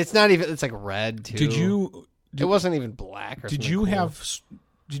 I mean, it's not even. It's like red too. It wasn't even black. Or Did something you cool.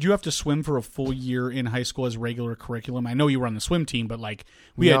 Did you have to swim for a full year in high school as regular curriculum? I know you were on the swim team, but like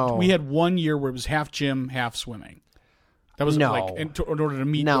we had 1 year where it was half gym, half swimming. That was like in order to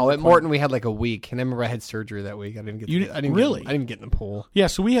meet. No, at Morton we had like a week, and I remember I had surgery that week. I didn't get. I didn't even get in the pool. Yeah,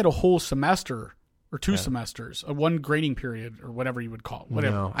 so we had a whole semester. Or 2 semesters, one grading period, or whatever you would call it.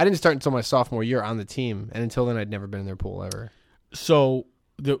 Whatever. No, I didn't start until my sophomore year on the team, and until then, I'd never been in their pool ever. So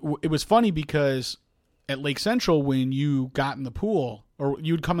it was funny because at Lake Central, when you got in the pool, or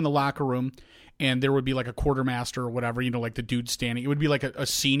you would come in the locker room, and there would be like a quartermaster or whatever, like the dude standing. It would be like a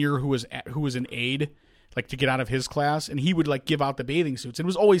senior who was an aide like to get out of his class, and he would like give out the bathing suits. It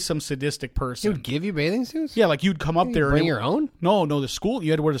was always some sadistic person. He would give you bathing suits? Yeah, like you'd come up there. Bring your own? No, the school.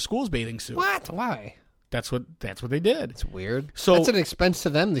 You had to wear the school's bathing suit. What? Why? That's what they did. It's weird. So that's an expense to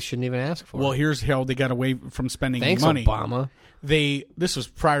them. They shouldn't even ask for. Well, it. here's how they got away from spending Thanks, money. Obama. This was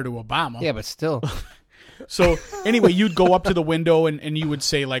prior to Obama. Yeah, but still. So anyway, you'd go up to the window and you would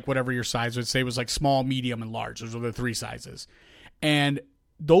say like whatever your size would say was like small, medium, and large. Those were the 3 sizes. And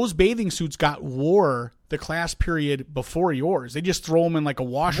those bathing suits wore the class period before yours. They just throw them in like a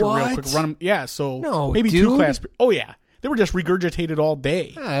washer real quick, run them. Yeah, so no, maybe dude. 2 class. Oh yeah, they were just regurgitated all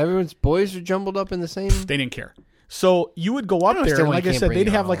day. Yeah, everyone's boys are jumbled up in the same. They didn't care. So you would go up there, and like I said, they'd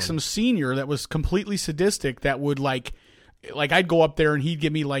have like own. some senior that was completely sadistic that would like I'd go up there and he'd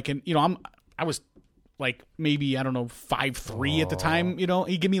give me like I was like maybe, I don't know, 5'3" at the time,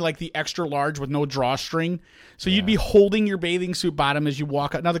 he'd give me like the extra large with no drawstring. So you'd be holding your bathing suit bottom as you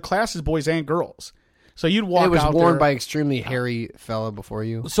walk out. Now the class is boys and girls. So you'd walk out. It was worn there. by extremely hairy fella before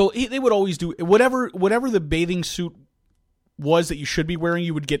you. So they would always do whatever the bathing suit was that you should be wearing,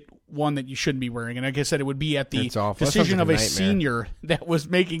 you would get one that you shouldn't be wearing. And like I said, it would be at the decision of a senior that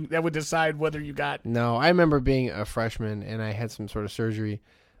would decide whether you got. No, I remember being a freshman and I had some sort of surgery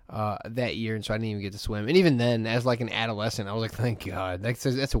that year, and so I didn't even get to swim. And even then, as like an adolescent, I was like, thank God.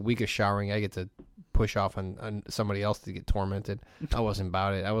 That's a week of showering I get to push off on somebody else to get tormented. I wasn't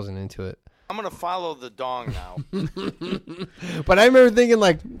about it. I wasn't into it. I'm going to follow the dong now. But I remember thinking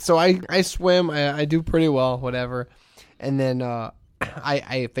like, so I swim, I do pretty well, whatever. And then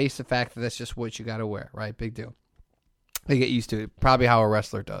I face the fact that that's just what you got to wear, right? Big deal. I get used to it. Probably how a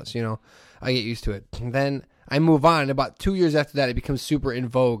wrestler does, I get used to it. And then I move on. About 2 years after that, it becomes super in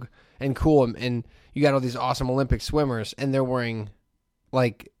vogue and cool. And you got all these awesome Olympic swimmers, and they're wearing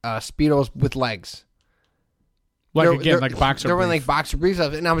like Speedos with legs. Like boxer. They're wearing like boxer briefs,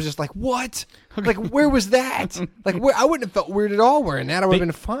 and I was just like, "What? Like, where was that? Like, I wouldn't have felt weird at all wearing that. I would have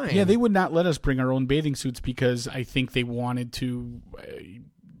been fine." Yeah, they would not let us bring our own bathing suits because I think they wanted to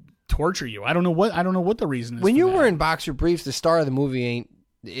torture you. I don't know what the reason is. When you're that. wearing boxer briefs, the star of the movie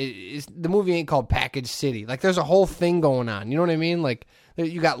ain't called Package City. Like, there's a whole thing going on. You know what I mean? Like,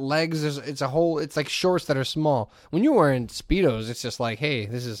 you got legs. It's like shorts that are small. When you're wearing Speedos, it's just like, hey,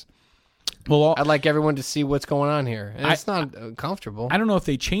 this is. Well, I'd like everyone to see what's going on here, and it's not comfortable. I don't know if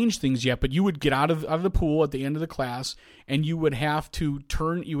they changed things yet, but you would get out of the pool at the end of the class, and you would have to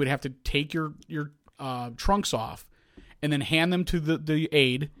You would have to take your trunks off, and then hand them to the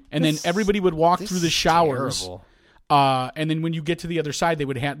aide, and then everybody would walk through the showers. And then when you get to the other side,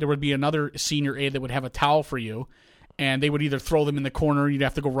 there would be another senior aide that would have a towel for you. And they would either throw them in the corner, you'd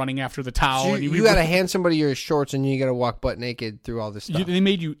have to go running after the towel. So and you got to hand somebody your shorts, and you got to walk butt naked through all this stuff. They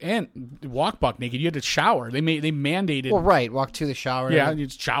made you walk butt naked. You had to shower. They mandated. Well, right, walk to the shower. Yeah,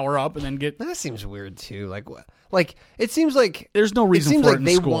 you'd shower up and then get. That seems weird too. Like it seems like there's no reason. It seems for like it in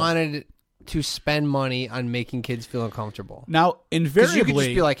they school. wanted to spend money on making kids feel uncomfortable. Now, invariably, you could just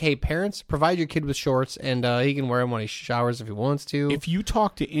be like, "Hey, parents, provide your kid with shorts, and he can wear them when he showers if he wants to." If you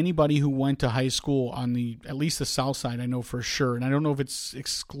talk to anybody who went to high school on at least the South Side, I know for sure, and I don't know if it's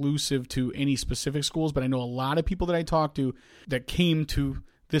exclusive to any specific schools, but I know a lot of people that I talked to that came to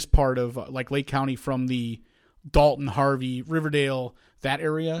this part of like Lake County from the Dalton, Harvey, Riverdale, that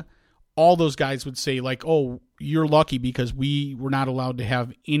area. All those guys would say like, "Oh, you're lucky because we were not allowed to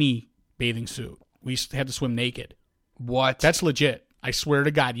have any bathing suit. We had to swim naked." What? That's legit. I swear to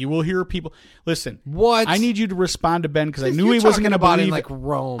God, you will hear people. Listen, what? I need you to respond to Ben because I knew he wasn't going to believe it. Like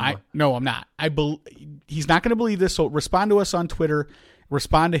Rome. No, I'm not. He's not going to believe this. So respond to us on Twitter.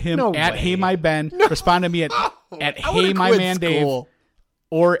 Respond to him at Hey My Ben. No. Respond to me at Hey My Man Dave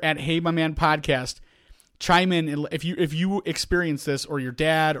or at Hey My Man Podcast. Chime in if you experience this, or your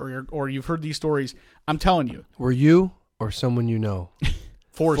dad, or you've heard these stories. I'm telling you. Were you or someone you know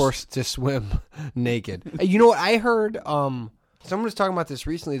forced to swim naked? You know what I heard? Someone was talking about this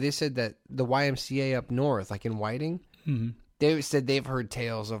recently. They said that the YMCA up north, like in Whiting, they said they've heard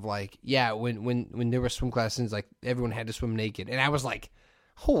tales of like, yeah, when there were swim classes, like everyone had to swim naked, and I was like,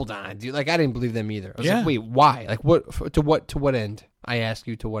 hold on, dude, like I didn't believe them either. I was like, wait, why? Like what? To what end? I ask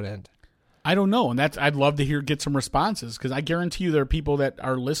you, to what end? I don't know, and I'd love to get some responses because I guarantee you there are people that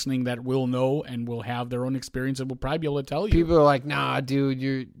are listening that will know and will have their own experience and will probably be able to tell you. People are like, nah, dude,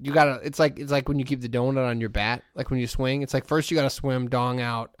 you gotta. It's like when you keep the donut on your bat, like when you swing. It's like first you gotta swim dong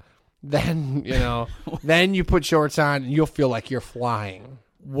out, then then you put shorts on and you'll feel like you're flying.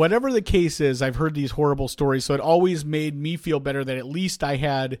 Whatever the case is, I've heard these horrible stories, so it always made me feel better that at least I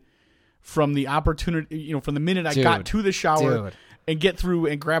had from the opportunity, from the minute I got to the shower. And get through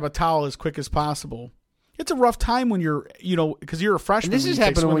and grab a towel as quick as possible. it's a rough time when you're, because you're a freshman. And this is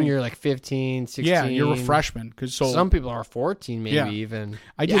happening when you're like 15, 16. Yeah, you're a freshman. Some people are 14, maybe even.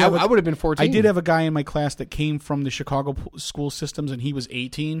 I would have been 14. I did have a guy in my class that came from the Chicago school systems, and he was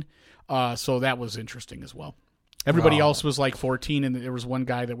 18. So that was interesting as well. Everybody else was like 14, and there was one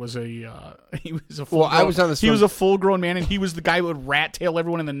guy that was he was a full grown man, and he was the guy who would rat tail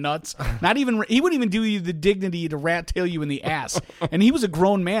everyone in the nuts. He wouldn't even do you the dignity to rat tail you in the ass, and he was a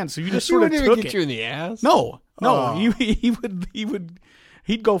grown man, so you just sort of took get you in the ass. No,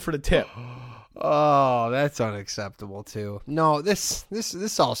 he'd go for the tip. Oh, that's unacceptable too. No, this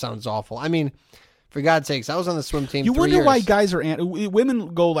all sounds awful. I mean, for God's sakes, I was on the swim team. You 3 wonder years. why guys are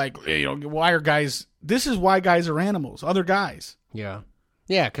women go like, why are guys? This is why guys are animals. Other guys. Yeah,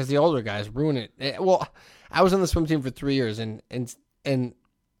 because the older guys ruin it. Well, I was on the swim team for 3 years, and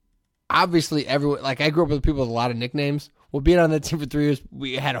obviously everyone, like I grew up with people with a lot of nicknames. Well, being on that team for 3 years,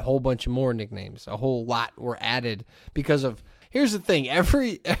 we had a whole bunch of more nicknames. A whole lot were added because of. Here's the thing: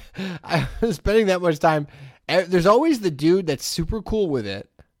 I was spending that much time. There's always the dude that's super cool with it.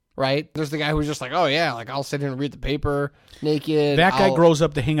 Right? There's the guy who's just like, oh, yeah, like I'll sit here and read the paper naked. That guy grows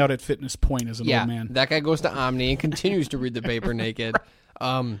up to hang out at Fitness Point as an old man. That guy goes to Omni and continues to read the paper naked,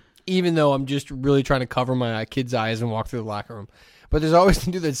 even though I'm just really trying to cover my kid's eyes and walk through the locker room. But there's always the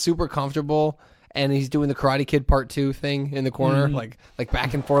dude that's super comfortable, and he's doing the Karate Kid Part 2 thing in the corner, like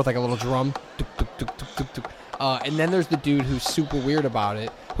back and forth, like a little drum. And then there's the dude who's super weird about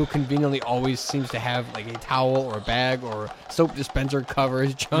it, who conveniently always seems to have like a towel or a bag or a soap dispenser cover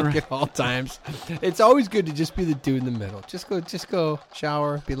his junk at all times. It's always good to just be the dude in the middle. Just go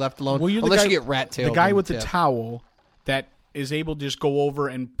shower, be left alone. Well, unless you get rat-tailed. The guy with the towel that is able to just go over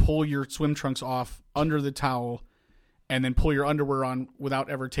and pull your swim trunks off under the towel and then pull your underwear on without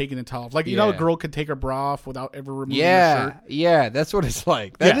ever taking the towel off. Like, you know, a girl could take her bra off without ever removing her shirt. Yeah, that's what it's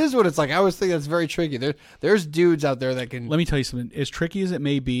like. That is what it's like. I always think that's very tricky. There's dudes out there that can... Let me tell you something. As tricky as it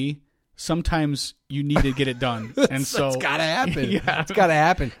may be, sometimes you need to get it done. And so it's got to happen. It's got to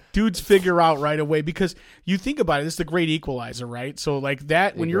happen. Dudes figure out right away because you think about it, this is the great equalizer, right? So like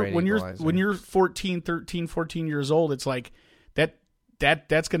that, when you're 13, 14 years old, it's like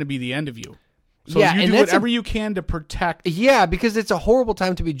that's going to be the end of you. So you do whatever you can to protect. Yeah, because it's a horrible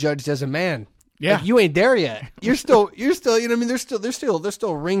time to be judged as a man. Yeah, like, you ain't there yet. You're still. You know what I mean? There's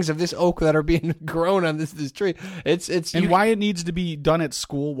still rings of this oak that are being grown on this tree. And why it needs to be done at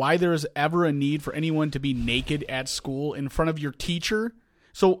school. Why there is ever a need for anyone to be naked at school in front of your teacher.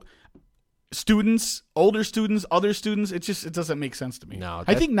 So students, older students, other students, it doesn't make sense to me. No,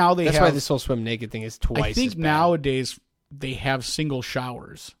 I think now that's why this whole swim naked thing is twice. I think as bad. nowadays they have single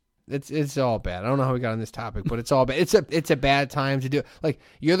showers. It's all bad. I don't know how we got on this topic, but it's all bad. It's a bad time to do it. Like,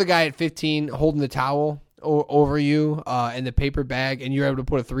 you're the guy at 15 holding the towel over you and the paper bag, and you're able to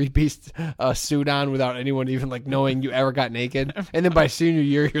put a 3-piece suit on without anyone even like knowing you ever got naked. And then by senior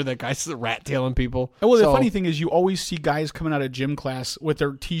year, you're that guy rat-tailing people. Well, the funny thing is, you always see guys coming out of gym class with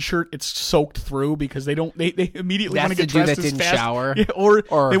their T-shirt. It's soaked through because they immediately want to get dressed as fast. Shower. Yeah, or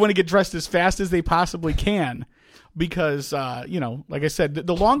they want to get dressed as fast as they possibly can. Because, like I said,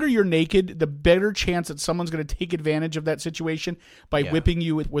 the longer you're naked, the better chance that someone's going to take advantage of that situation by whipping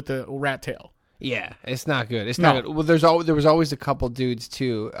you with a rat tail. Yeah, it's not good. It's not good. Well, there was always a couple dudes,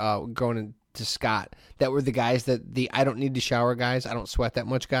 too, going into Scott, that were the guys I don't need to shower guys. I don't sweat that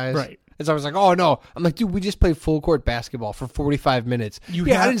much guys. Right. It's always like, oh, no. I'm like, dude, we just played full court basketball for 45 minutes. I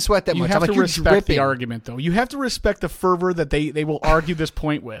didn't sweat that much. You have to respect the argument, though. You have to respect the fervor that they will argue this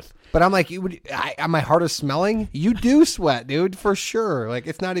point with. But I'm like, my heart is smelling. You do sweat, dude, for sure. Like,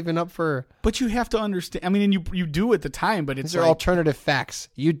 it's not even up for... But you have to understand. I mean, and you do at the time, but it's These are alternative facts.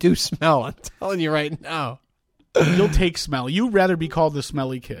 You do smell. I'm telling you right now. You'll take smell. You'd rather be called the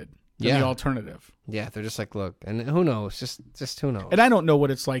smelly kid than the alternative. Yeah, they're just like, look, and who knows? Just who knows? And I don't know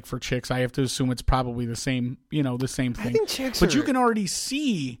what it's like for chicks. I have to assume it's probably the same, the same thing. I think chicks But you can already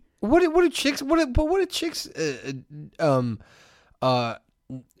see... What do chicks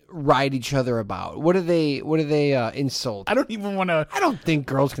ride each other about? What do they insult? I don't even want to... I don't think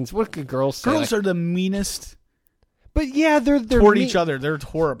girls can... What could girls say? Girls are the meanest... But yeah, they're toward each other. They're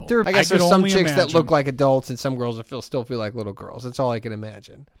horrible. I guess there's some chicks that look like adults and some girls that still feel like little girls. That's all I can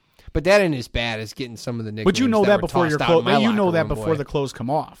imagine. But that ain't as bad as getting some of the nicknames. But you know that before your clothes. You know that before boy. The clothes come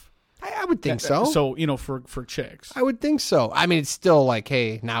off. I would think so. So for chicks, I would think so. I mean, it's still like,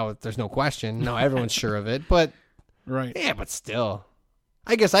 hey, now there's no question. No, everyone's sure of it. But right, yeah, but still,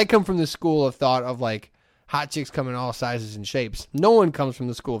 I guess I come from the school of thought of like hot chicks come in all sizes and shapes. No one comes from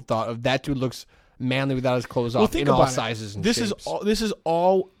the school of thought of that dude looks manly without his clothes off in all sizes and shapes. This is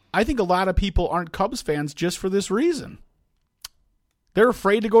all. I think a lot of people aren't Cubs fans just for this reason. They're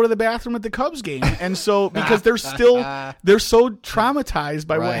afraid to go to the bathroom at the Cubs game. And so, because they're so traumatized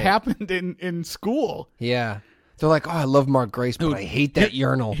by what happened in school. Yeah. They're like, oh, I love Mark Grace, but I hate that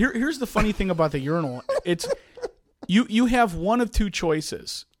urinal. Here's the funny thing about the urinal. It's you have one of two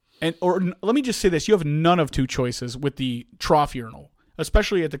choices. Or let me just say this. You have none of two choices with the trough urinal,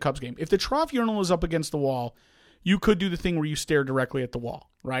 especially at the Cubs game. If the trough urinal is up against the wall, you could do the thing where you stare directly at the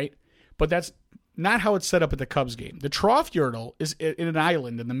wall, right? But that's not how it's set up at the Cubs game. The trough urinal is in an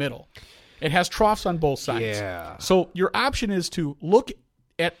island in the middle. It has troughs on both sides. Yeah. So your option is to look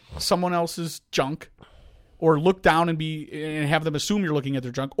at someone else's junk, or look down and have them assume you're looking at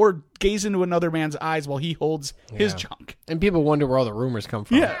their junk, or gaze into another man's eyes while he holds his junk. And people wonder where all the rumors come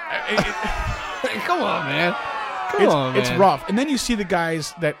from. Yeah. Come on, man. It's rough. And then you see the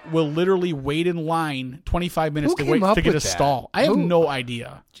guys that will literally wait in line 25 minutes to get a stall. I have no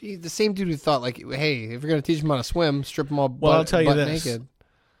idea. Gee, the same dude who thought, like, hey, if you're going to teach them how to swim, strip them all I'll tell you butt this. naked.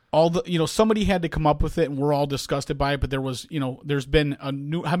 Somebody had to come up with it, and we're all disgusted by it. But there was, there's been a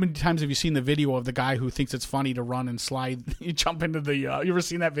new. How many times have you seen the video of the guy who thinks it's funny to run and slide? You jump into the. You ever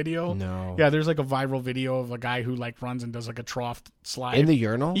seen that video? No. Yeah, there's like a viral video of a guy who like runs and does like a trough slide in the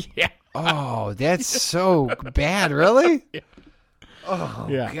urinal. Yeah. Oh, that's so bad. Really? Yeah. Oh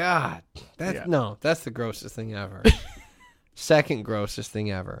yeah. God. That's the grossest thing ever. Second grossest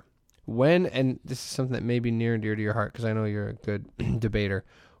thing ever. When, and this is something that may be near and dear to your heart because I know you're a good debater.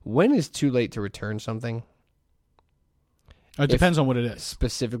 When is too late to return something? It depends on what it is.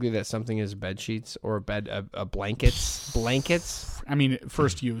 Specifically, that something is bed sheets or blankets. Blankets. I mean,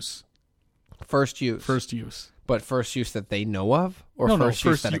 first use. First use. But first use that they know of, or first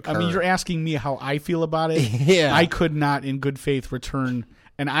use that occurred? I mean, you're asking me how I feel about it. Yeah. I could not, in good faith, return,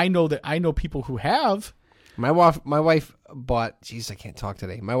 and I know people who have. My wife bought. Jeez, I can't talk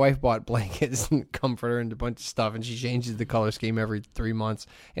today. My wife bought blankets and comforter and a bunch of stuff, and she changes the color scheme every 3 months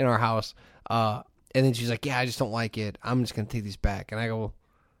in our house. And then she's like, "Yeah, I just don't like it. I'm just gonna take these back." And I go, well,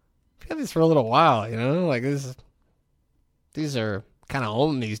 "We've had this for a little while, like this. These are kind of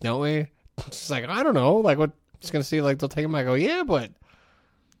old, these, don't we?" She's like, "I don't know. Like, what? Just gonna see, like, they'll take them." I go, "Yeah, but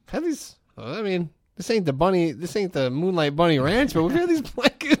I've had these. I mean, this ain't the bunny. This ain't the Moonlight Bunny Ranch, but we've had these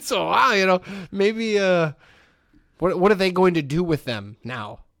blankets a while. Maybe what are they going to do with them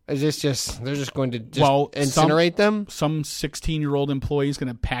now? Is this just they're just going to incinerate them? Some 16-year-old employee is going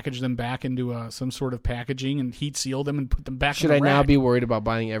to package them back into some sort of packaging and heat seal them and put them back. Should I now be worried about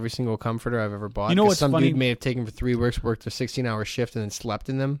buying every single comforter I've ever bought? You know what's some funny? Dude may have taken for 3 weeks, worked a 16-hour shift, and then slept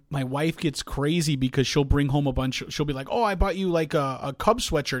in them. My wife gets crazy because she'll bring home a bunch. She'll be like, "Oh, I bought you like a Cubs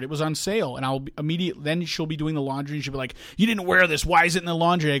sweatshirt. It was on sale." And I'll immediately then she'll be doing the laundry. And she'll be like, "You didn't wear this. Why is it in the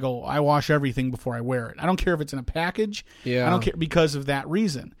laundry?" I go, "I wash everything before I wear it. I don't care if it's in a package. Yeah, I don't care because of that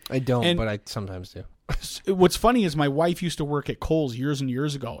reason. I don't, but I sometimes do." What's funny is my wife used to work at Kohl's years and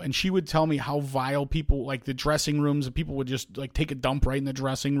years ago, and she would tell me how vile people, like the dressing rooms, and people would just like take a dump right in the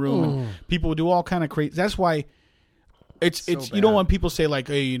dressing room, and people would do all kind of crazy. That's why it's when people say like,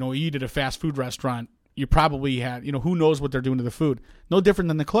 "Hey, you eat at a fast food restaurant, you probably had, who knows what they're doing to the food." No different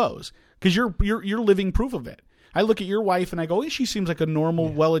than the clothes, because you're living proof of it. I look at your wife and I go, she seems like a normal,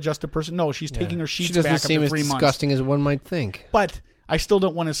 well-adjusted person. No, she's taking her sheets back after 3 months. She doesn't seem as disgusting as one might think. But I still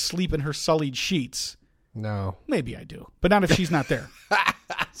don't want to sleep in her sullied sheets. No. Maybe I do, but not if she's not there.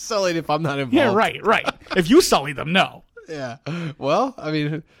 Sullied if I'm not involved. Yeah, right. If you sully them, no. Yeah. Well, I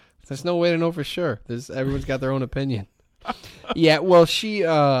mean, there's no way to know for sure. Everyone's got their own opinion. Yeah, well, she...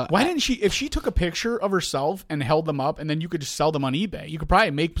 Why didn't she... If she took a picture of herself and held them up, and then you could just sell them on eBay, you could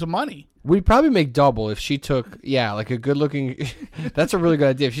probably make some money. We'd probably make double if she took... Yeah, like a good-looking... That's a really good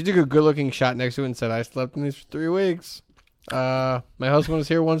idea. If she took a good-looking shot next to it and said, "I slept in these for 3 weeks. My husband was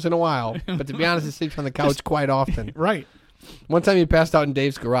here once in a while. But to be honest, he sleeps on the couch quite often." Right. One time he passed out in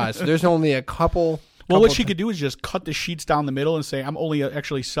Dave's garage, so there's only a couple... Well, what she could do is just cut the sheets down the middle and say, "I'm only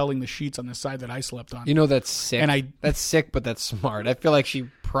actually selling the sheets on the side that I slept on." That's sick. That's sick, but that's smart. I feel like she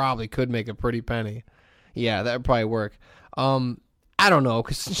probably could make a pretty penny. Yeah, that would probably work. I don't know,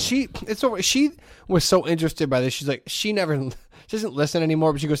 because she was so interested by this. She's like, she doesn't listen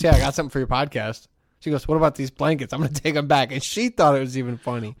anymore, but she goes, "Yeah, I got something for your podcast." She goes, "What about these blankets? I'm going to take them back." And she thought it was even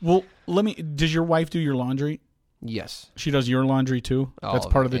funny. Well, does your wife do your laundry? Yes. She does your laundry too? That's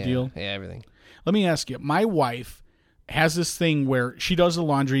part of the deal? Yeah, everything. Let me ask you, my wife has this thing where she does the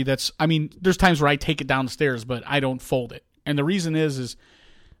laundry there's times where I take it downstairs, but I don't fold it. And the reason is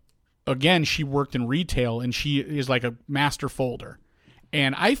again, she worked in retail and she is like a master folder.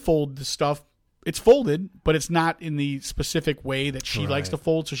 And I fold the stuff it's folded, but it's not in the specific way that she likes to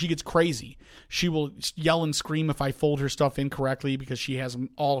fold, so she gets crazy. She will yell and scream if I fold her stuff incorrectly because she has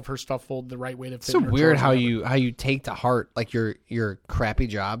all of her stuff folded the right way to fit. It's so weird how you take to heart like your crappy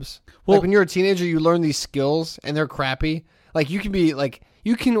jobs. Well, like when you're a teenager, you learn these skills and they're crappy. Like you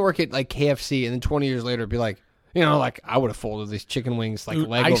can work at like KFC and then 20 years later be like, like I would have folded these chicken wings like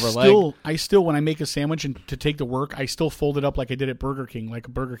leg over leg. I still, when I make a sandwich and to take to work, I still fold it up like I did at Burger King, like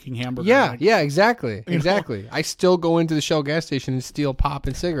a Burger King hamburger. Yeah, exactly. I still go into the Shell gas station and steal pop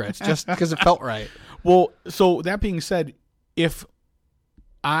and cigarettes just because it felt right. Well, so that being said, if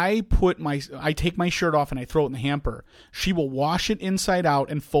I take my shirt off and I throw it in the hamper, she will wash it inside out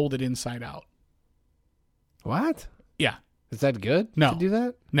and fold it inside out. What? Yeah. Is that good? No. To do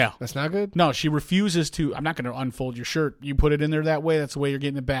that? No. That's not good? No, she refuses to. I'm not going to unfold your shirt. You put it in there that way. That's the way you're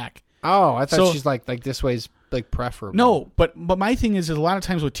getting it back. Oh, I thought she's like this way's like preferable. No, but my thing is a lot of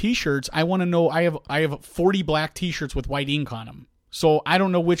times with T-shirts, I want to know. I have 40 black T-shirts with white ink on them. So I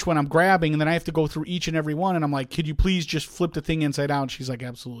don't know which one I'm grabbing, and then I have to go through each and every one, and I'm like, could you please just flip the thing inside out? And she's like,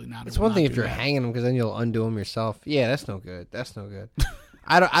 absolutely not. It's one thing if you're hanging them because then you'll undo them yourself. Yeah, that's no good.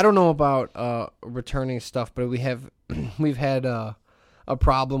 I don't know about returning stuff, but we've had a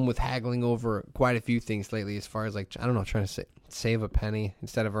problem with haggling over quite a few things lately as far as like, I don't know, trying to save a penny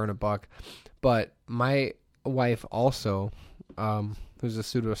instead of earn a buck. But my wife also, who's a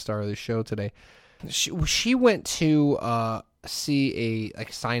pseudo star of the show today, she went to see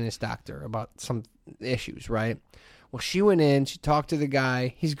a sinus doctor about some issues, right? Well, she went in, she talked to the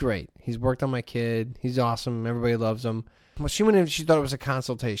guy. He's great. He's worked on my kid. He's awesome. Everybody loves him. Well, she went in, she thought it was a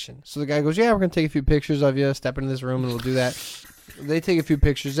consultation. So the guy goes, yeah, we're going to take a few pictures of you. Step into this room and we'll do that. They take a few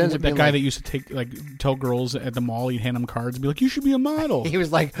pictures. That guy that used to tell girls at the mall, he'd hand them cards and be like, you should be a model. He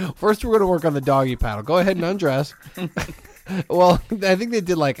was like, first we're going to work on the doggy paddle. Go ahead and undress. Well, I think they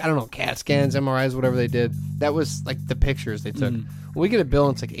did CAT scans, MRIs, whatever they did. That was like the pictures they took. We get a bill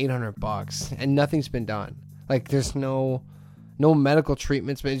and it's like $800 and nothing's been done. Like there's no medical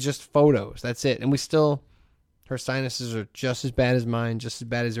treatments, but it's just photos. That's it. And her sinuses are just as bad as mine, just as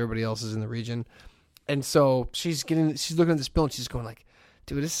bad as everybody else's in the region. And so she's looking at this bill and she's going like,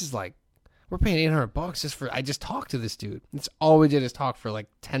 dude, this is like, we're paying $800 I just talked to this dude. It's all we did is talk for like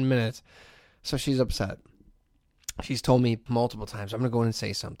 10 minutes. So she's upset. She's told me multiple times, I'm going to go in and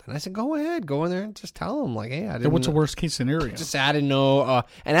say something. I said, go ahead, go in there and just tell them like, hey, I didn't. What's the worst case scenario? Just say, I didn't know.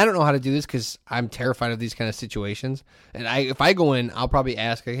 And I don't know how to do this because I'm terrified of these kind of situations. And if I go in, I'll probably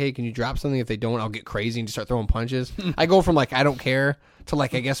ask, like, hey, can you drop something? If they don't, I'll get crazy and just start throwing punches. I go from like, I don't care to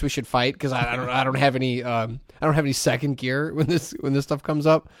like, I guess we should fight because I don't have any second gear when this stuff comes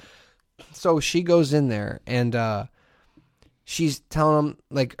up. So she goes in there and she's telling them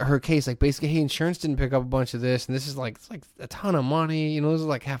like her case, like basically, hey, insurance didn't pick up a bunch of this, and this is like it's like a ton of money, this is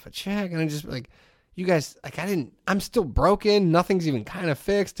like half a check, and I just like, you guys, like I'm still broken, nothing's even kind of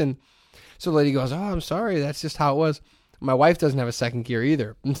fixed, and so the lady goes, oh, I'm sorry, that's just how it was. My wife doesn't have a second gear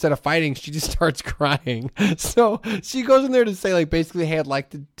either. Instead of fighting, she just starts crying. So she goes in there to say, like, basically, hey, I'd like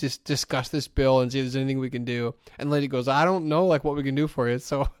to just discuss this bill and see if there's anything we can do. And the lady goes, I don't know, like, what we can do for you.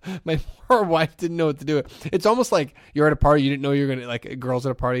 So my poor wife didn't know what to do. It's almost like you're at a party, you didn't know you were going to, like, girls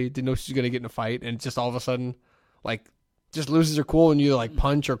at a party, didn't know she's going to get in a fight, and just all of a sudden, like, just loses her cool and you, like,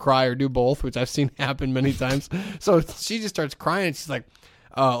 punch or cry or do both, which I've seen happen many times. So she just starts crying, and she's like,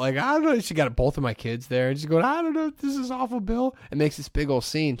 I don't know. She got both of my kids there. And she's going, I don't know. This is awful, Bill. And makes this big old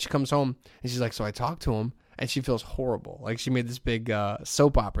scene. She comes home and she's like, so I talked to him and she feels horrible. Like she made this big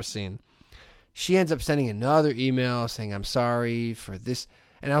soap opera scene. She ends up sending another email saying, I'm sorry for this.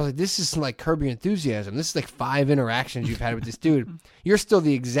 And I was like, this is like Curb Your Enthusiasm. This is like 5 interactions you've had with this dude. You're still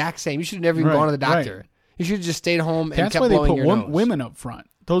the exact same. You should have never even gone to the doctor. Right. You should have just stayed home and kept blowing your nose. That's why they put women up front.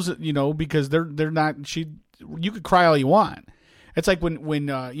 Those, because they're not, you could cry all you want. It's like when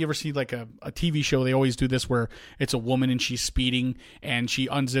you ever see like a TV show, they always do this where it's a woman and she's speeding and she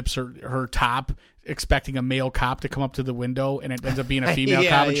unzips her top expecting a male cop to come up to the window and it ends up being a female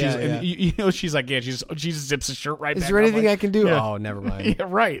cop and she's like, she just zips the shirt right back. Is there anything I can do? Yeah. Oh, never mind. Yeah,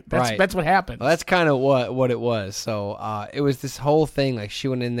 right. That's what happened. Well, that's kind of what it was. So it was this whole thing, like she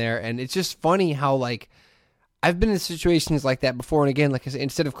went in there and it's just funny how like I've been in situations like that before, and again, like I said,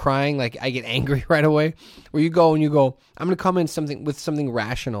 instead of crying, like I get angry right away. Where you go, I'm going to come in with something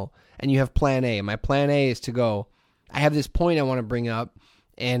rational, and you have plan A. And my plan A is to go, I have this point I want to bring up,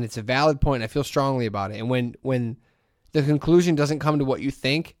 and it's a valid point. And I feel strongly about it. And when the conclusion doesn't come to what you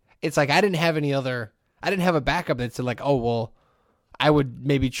think, it's like I didn't have a backup that said like, oh well, I would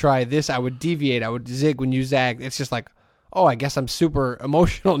maybe try this. I would deviate. I would zig when you zag. It's just like, oh, I guess I'm super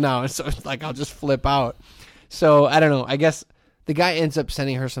emotional now, and so it's like I'll just flip out. So, I don't know. I guess the guy ends up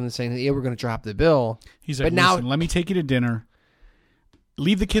sending her something saying, yeah, we're going to drop the bill. He's like, but now, listen, let me take you to dinner.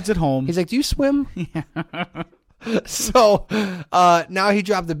 Leave the kids at home. He's like, do you swim? So now he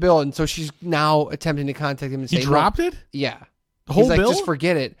dropped the bill, and so she's now attempting to contact him and say, he dropped it? Yeah. The whole He's like, bill? just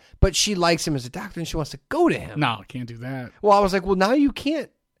forget it. But she likes him as a doctor, and she wants to go to him. No, can't do that. Well, I was like, well, now you can't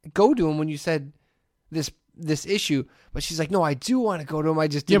go to him when you said this issue. But she's like, no, I do want to go to him. I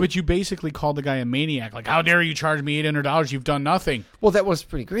just didn't. Yeah, but you basically called the guy a maniac. Like, how dare you charge me $800? You've done nothing. Well, that was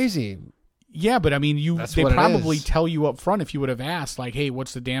pretty crazy. Yeah, but I mean, they what it probably is. tell you up front if you would have asked, like, hey,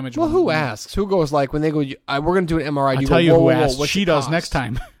 what's the damage? Well, who asks? Who goes like, when they go, we're going to do an MRI. I'll You tell go, you whoa, who whoa, asks. what's She the does cost? next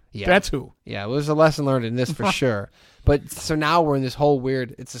time. Yeah. That's who. Yeah, well, there's a lesson learned in this for sure. But so now we're in this whole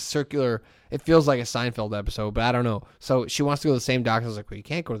weird, it's a circular, it feels like a Seinfeld episode, but I don't know. So she wants to go to the same doctor. I was like, well, you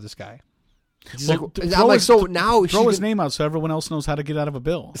can't go to this guy. Well, I'm like, so now throw his name out so everyone else knows how to get out of a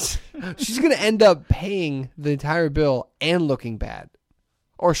bill. she's going to end up paying the entire bill and looking bad.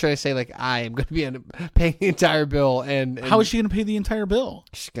 Or should I say, like, I am going to be paying the entire bill and How is she going to pay the entire bill?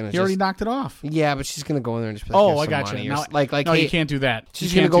 She's gonna he already knocked it off. Yeah, but she's going to go in there and just be like, Oh, here's I some got money. you. Or Now, like, no, hey, you can't do that.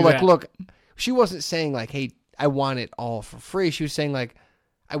 She's going to go like, look, she wasn't saying like, hey, I want it all for free. She was saying like,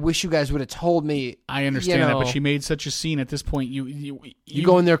 I wish you guys would have told me. I understand that, but she made such a scene at this point. You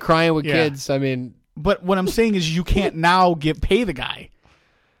go in there crying with kids. I mean, but what I'm saying is you can't now pay the guy.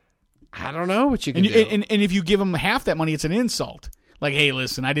 I don't know what you can do. And if you give him half that money, it's an insult. Like, hey,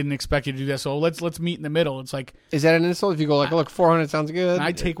 listen, I didn't expect you to do that, so let's meet in the middle. It's like, is that an insult? If you go like, look, 400 sounds good.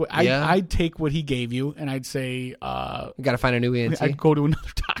 I'd take what he gave you, and I'd say, you got to find a new ENT. I'd go to another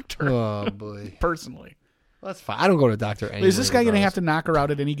doctor. Oh boy, personally. Well, that's fine. I don't go to a doctor anyway. Is this guy going to have to knock her out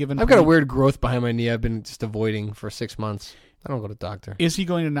at any given I've point? got a weird growth behind my knee I've been just avoiding for 6 months. I don't go to a doctor. Is he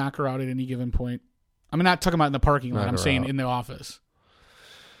going to knock her out at any given point? I'm not talking about in the parking lot. I'm saying in the office.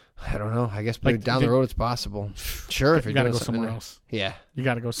 I don't know. I guess down the road it's possible. Sure, if you got to go somewhere else. Yeah. You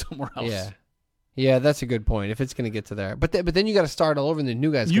got to go somewhere else. Yeah. Yeah, that's a good point. If it's going to get to there. But then you got to start all over, and the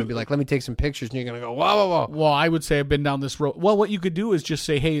new guy's going to be like, let me take some pictures, and you're going to go, whoa, whoa, whoa. Well, I would say I've been down this road. Well, what you could do is just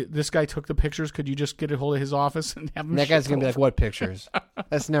say, hey, this guy took the pictures. Could you just get a hold of his office and have him? And that guy's going to be like, what pictures?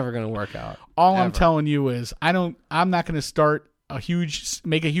 That's never going to work out. All ever. I'm telling you is I'm not going to start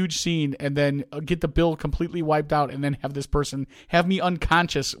make a huge scene and then get the bill completely wiped out and then have me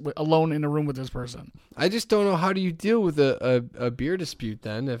unconscious alone in a room with this person. I just don't know, how do you deal with a beer dispute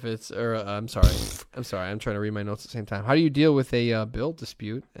then? If it's I'm sorry, I'm trying to read my notes at the same time. How do you deal with a bill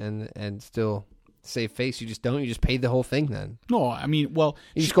dispute and still save face? You just pay the whole thing then. No, I mean, well,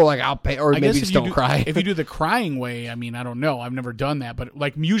 you just go like, I'll pay, or maybe just don't cry. If you do the crying way, I mean, I don't know. I've never done that, but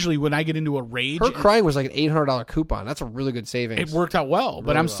like usually when I get into a rage, her crying was like an $800 coupon. That's a really good savings. It worked out well,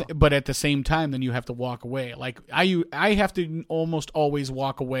 but but at the same time, then you have to walk away. Like I have to almost always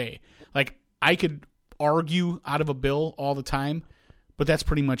walk away. Like I could argue out of a bill all the time, but that's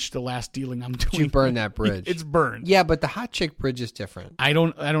pretty much the last dealing I'm doing. But you burn that bridge. It's burned. Yeah, but the hot chick bridge is different. I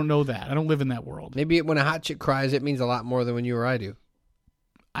don't know that. I don't live in that world. Maybe when a hot chick cries, it means a lot more than when you or I do.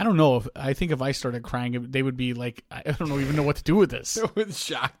 I don't know. I think if I started crying, they would be like, I don't even know what to do with this. It would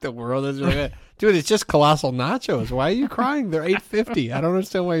shock the world. Dude, it's just colossal nachos. Why are you crying? They're $8.50. I don't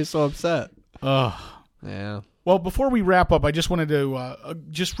understand why you're so upset. Ugh. Yeah. Well, before we wrap up, I just wanted to,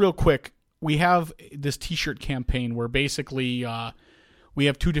 just real quick, we have this T-shirt campaign where basically we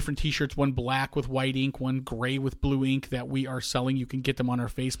have two different T-shirts, one black with white ink, one gray with blue ink that we are selling. You can get them on our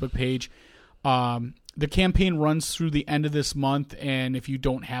Facebook page. The campaign runs through the end of this month, and if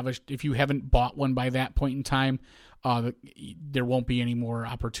you haven't bought one by that point in time, there won't be any more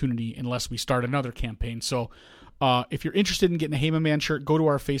opportunity unless we start another campaign. So if you're interested in getting a Hey My Man shirt, go to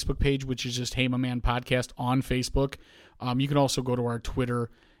our Facebook page, which is just Hey My Man Podcast on Facebook. You can also go to our Twitter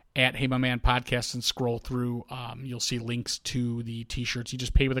at Hey My Man Podcast and scroll through. You'll see links to the T-shirts. You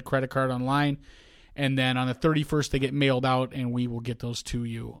just pay with a credit card online, and then on the 31st they get mailed out, and we will get those to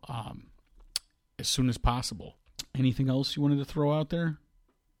you as soon as possible. Anything else you wanted to throw out there?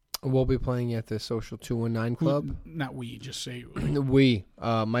 We'll be playing at the Social 219 Club. Not we, just say we.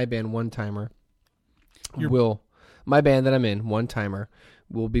 My band, One Timer, my band that I'm in, One Timer,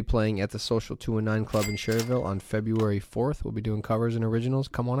 will be playing at the Social 219 Club in Schererville on February 4th. We'll be doing covers and originals.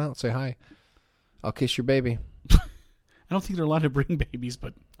 Come on out, say hi. I'll kiss your baby. I don't think they're allowed to bring babies,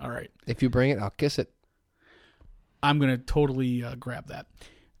 but all right. If you bring it, I'll kiss it. I'm going to totally grab that.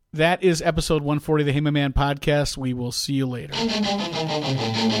 That is episode 140 of the Hey My Man Podcast. We will see you later. Things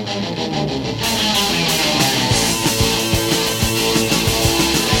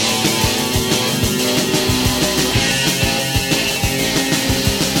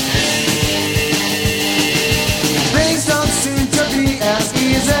don't seem to be as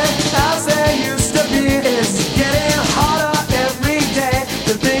easy as they used to be. It's getting harder every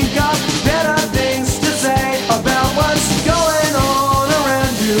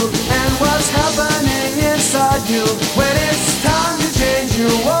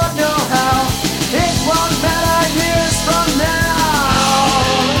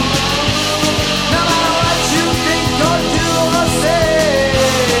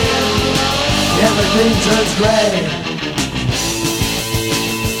everything turns gray.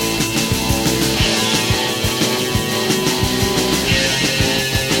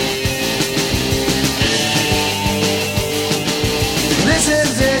 This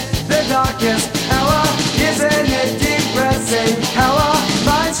is it, the darkest hour. Isn't it depressing how our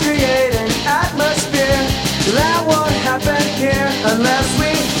minds create an atmosphere that won't happen here unless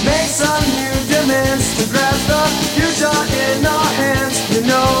we make some new demands to grasp the future in our hands. You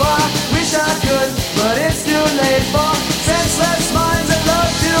know I wish I could, but it's too late for senseless minds that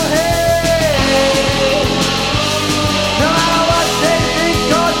love to hate. No matter what they think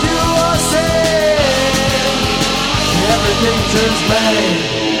or do or say, everything turns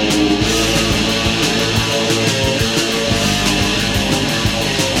gray.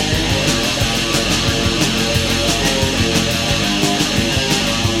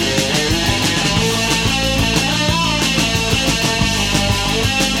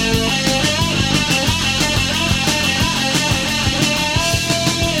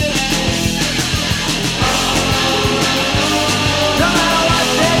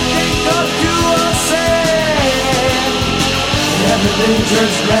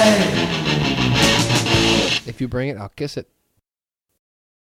 If you bring it, I'll kiss it.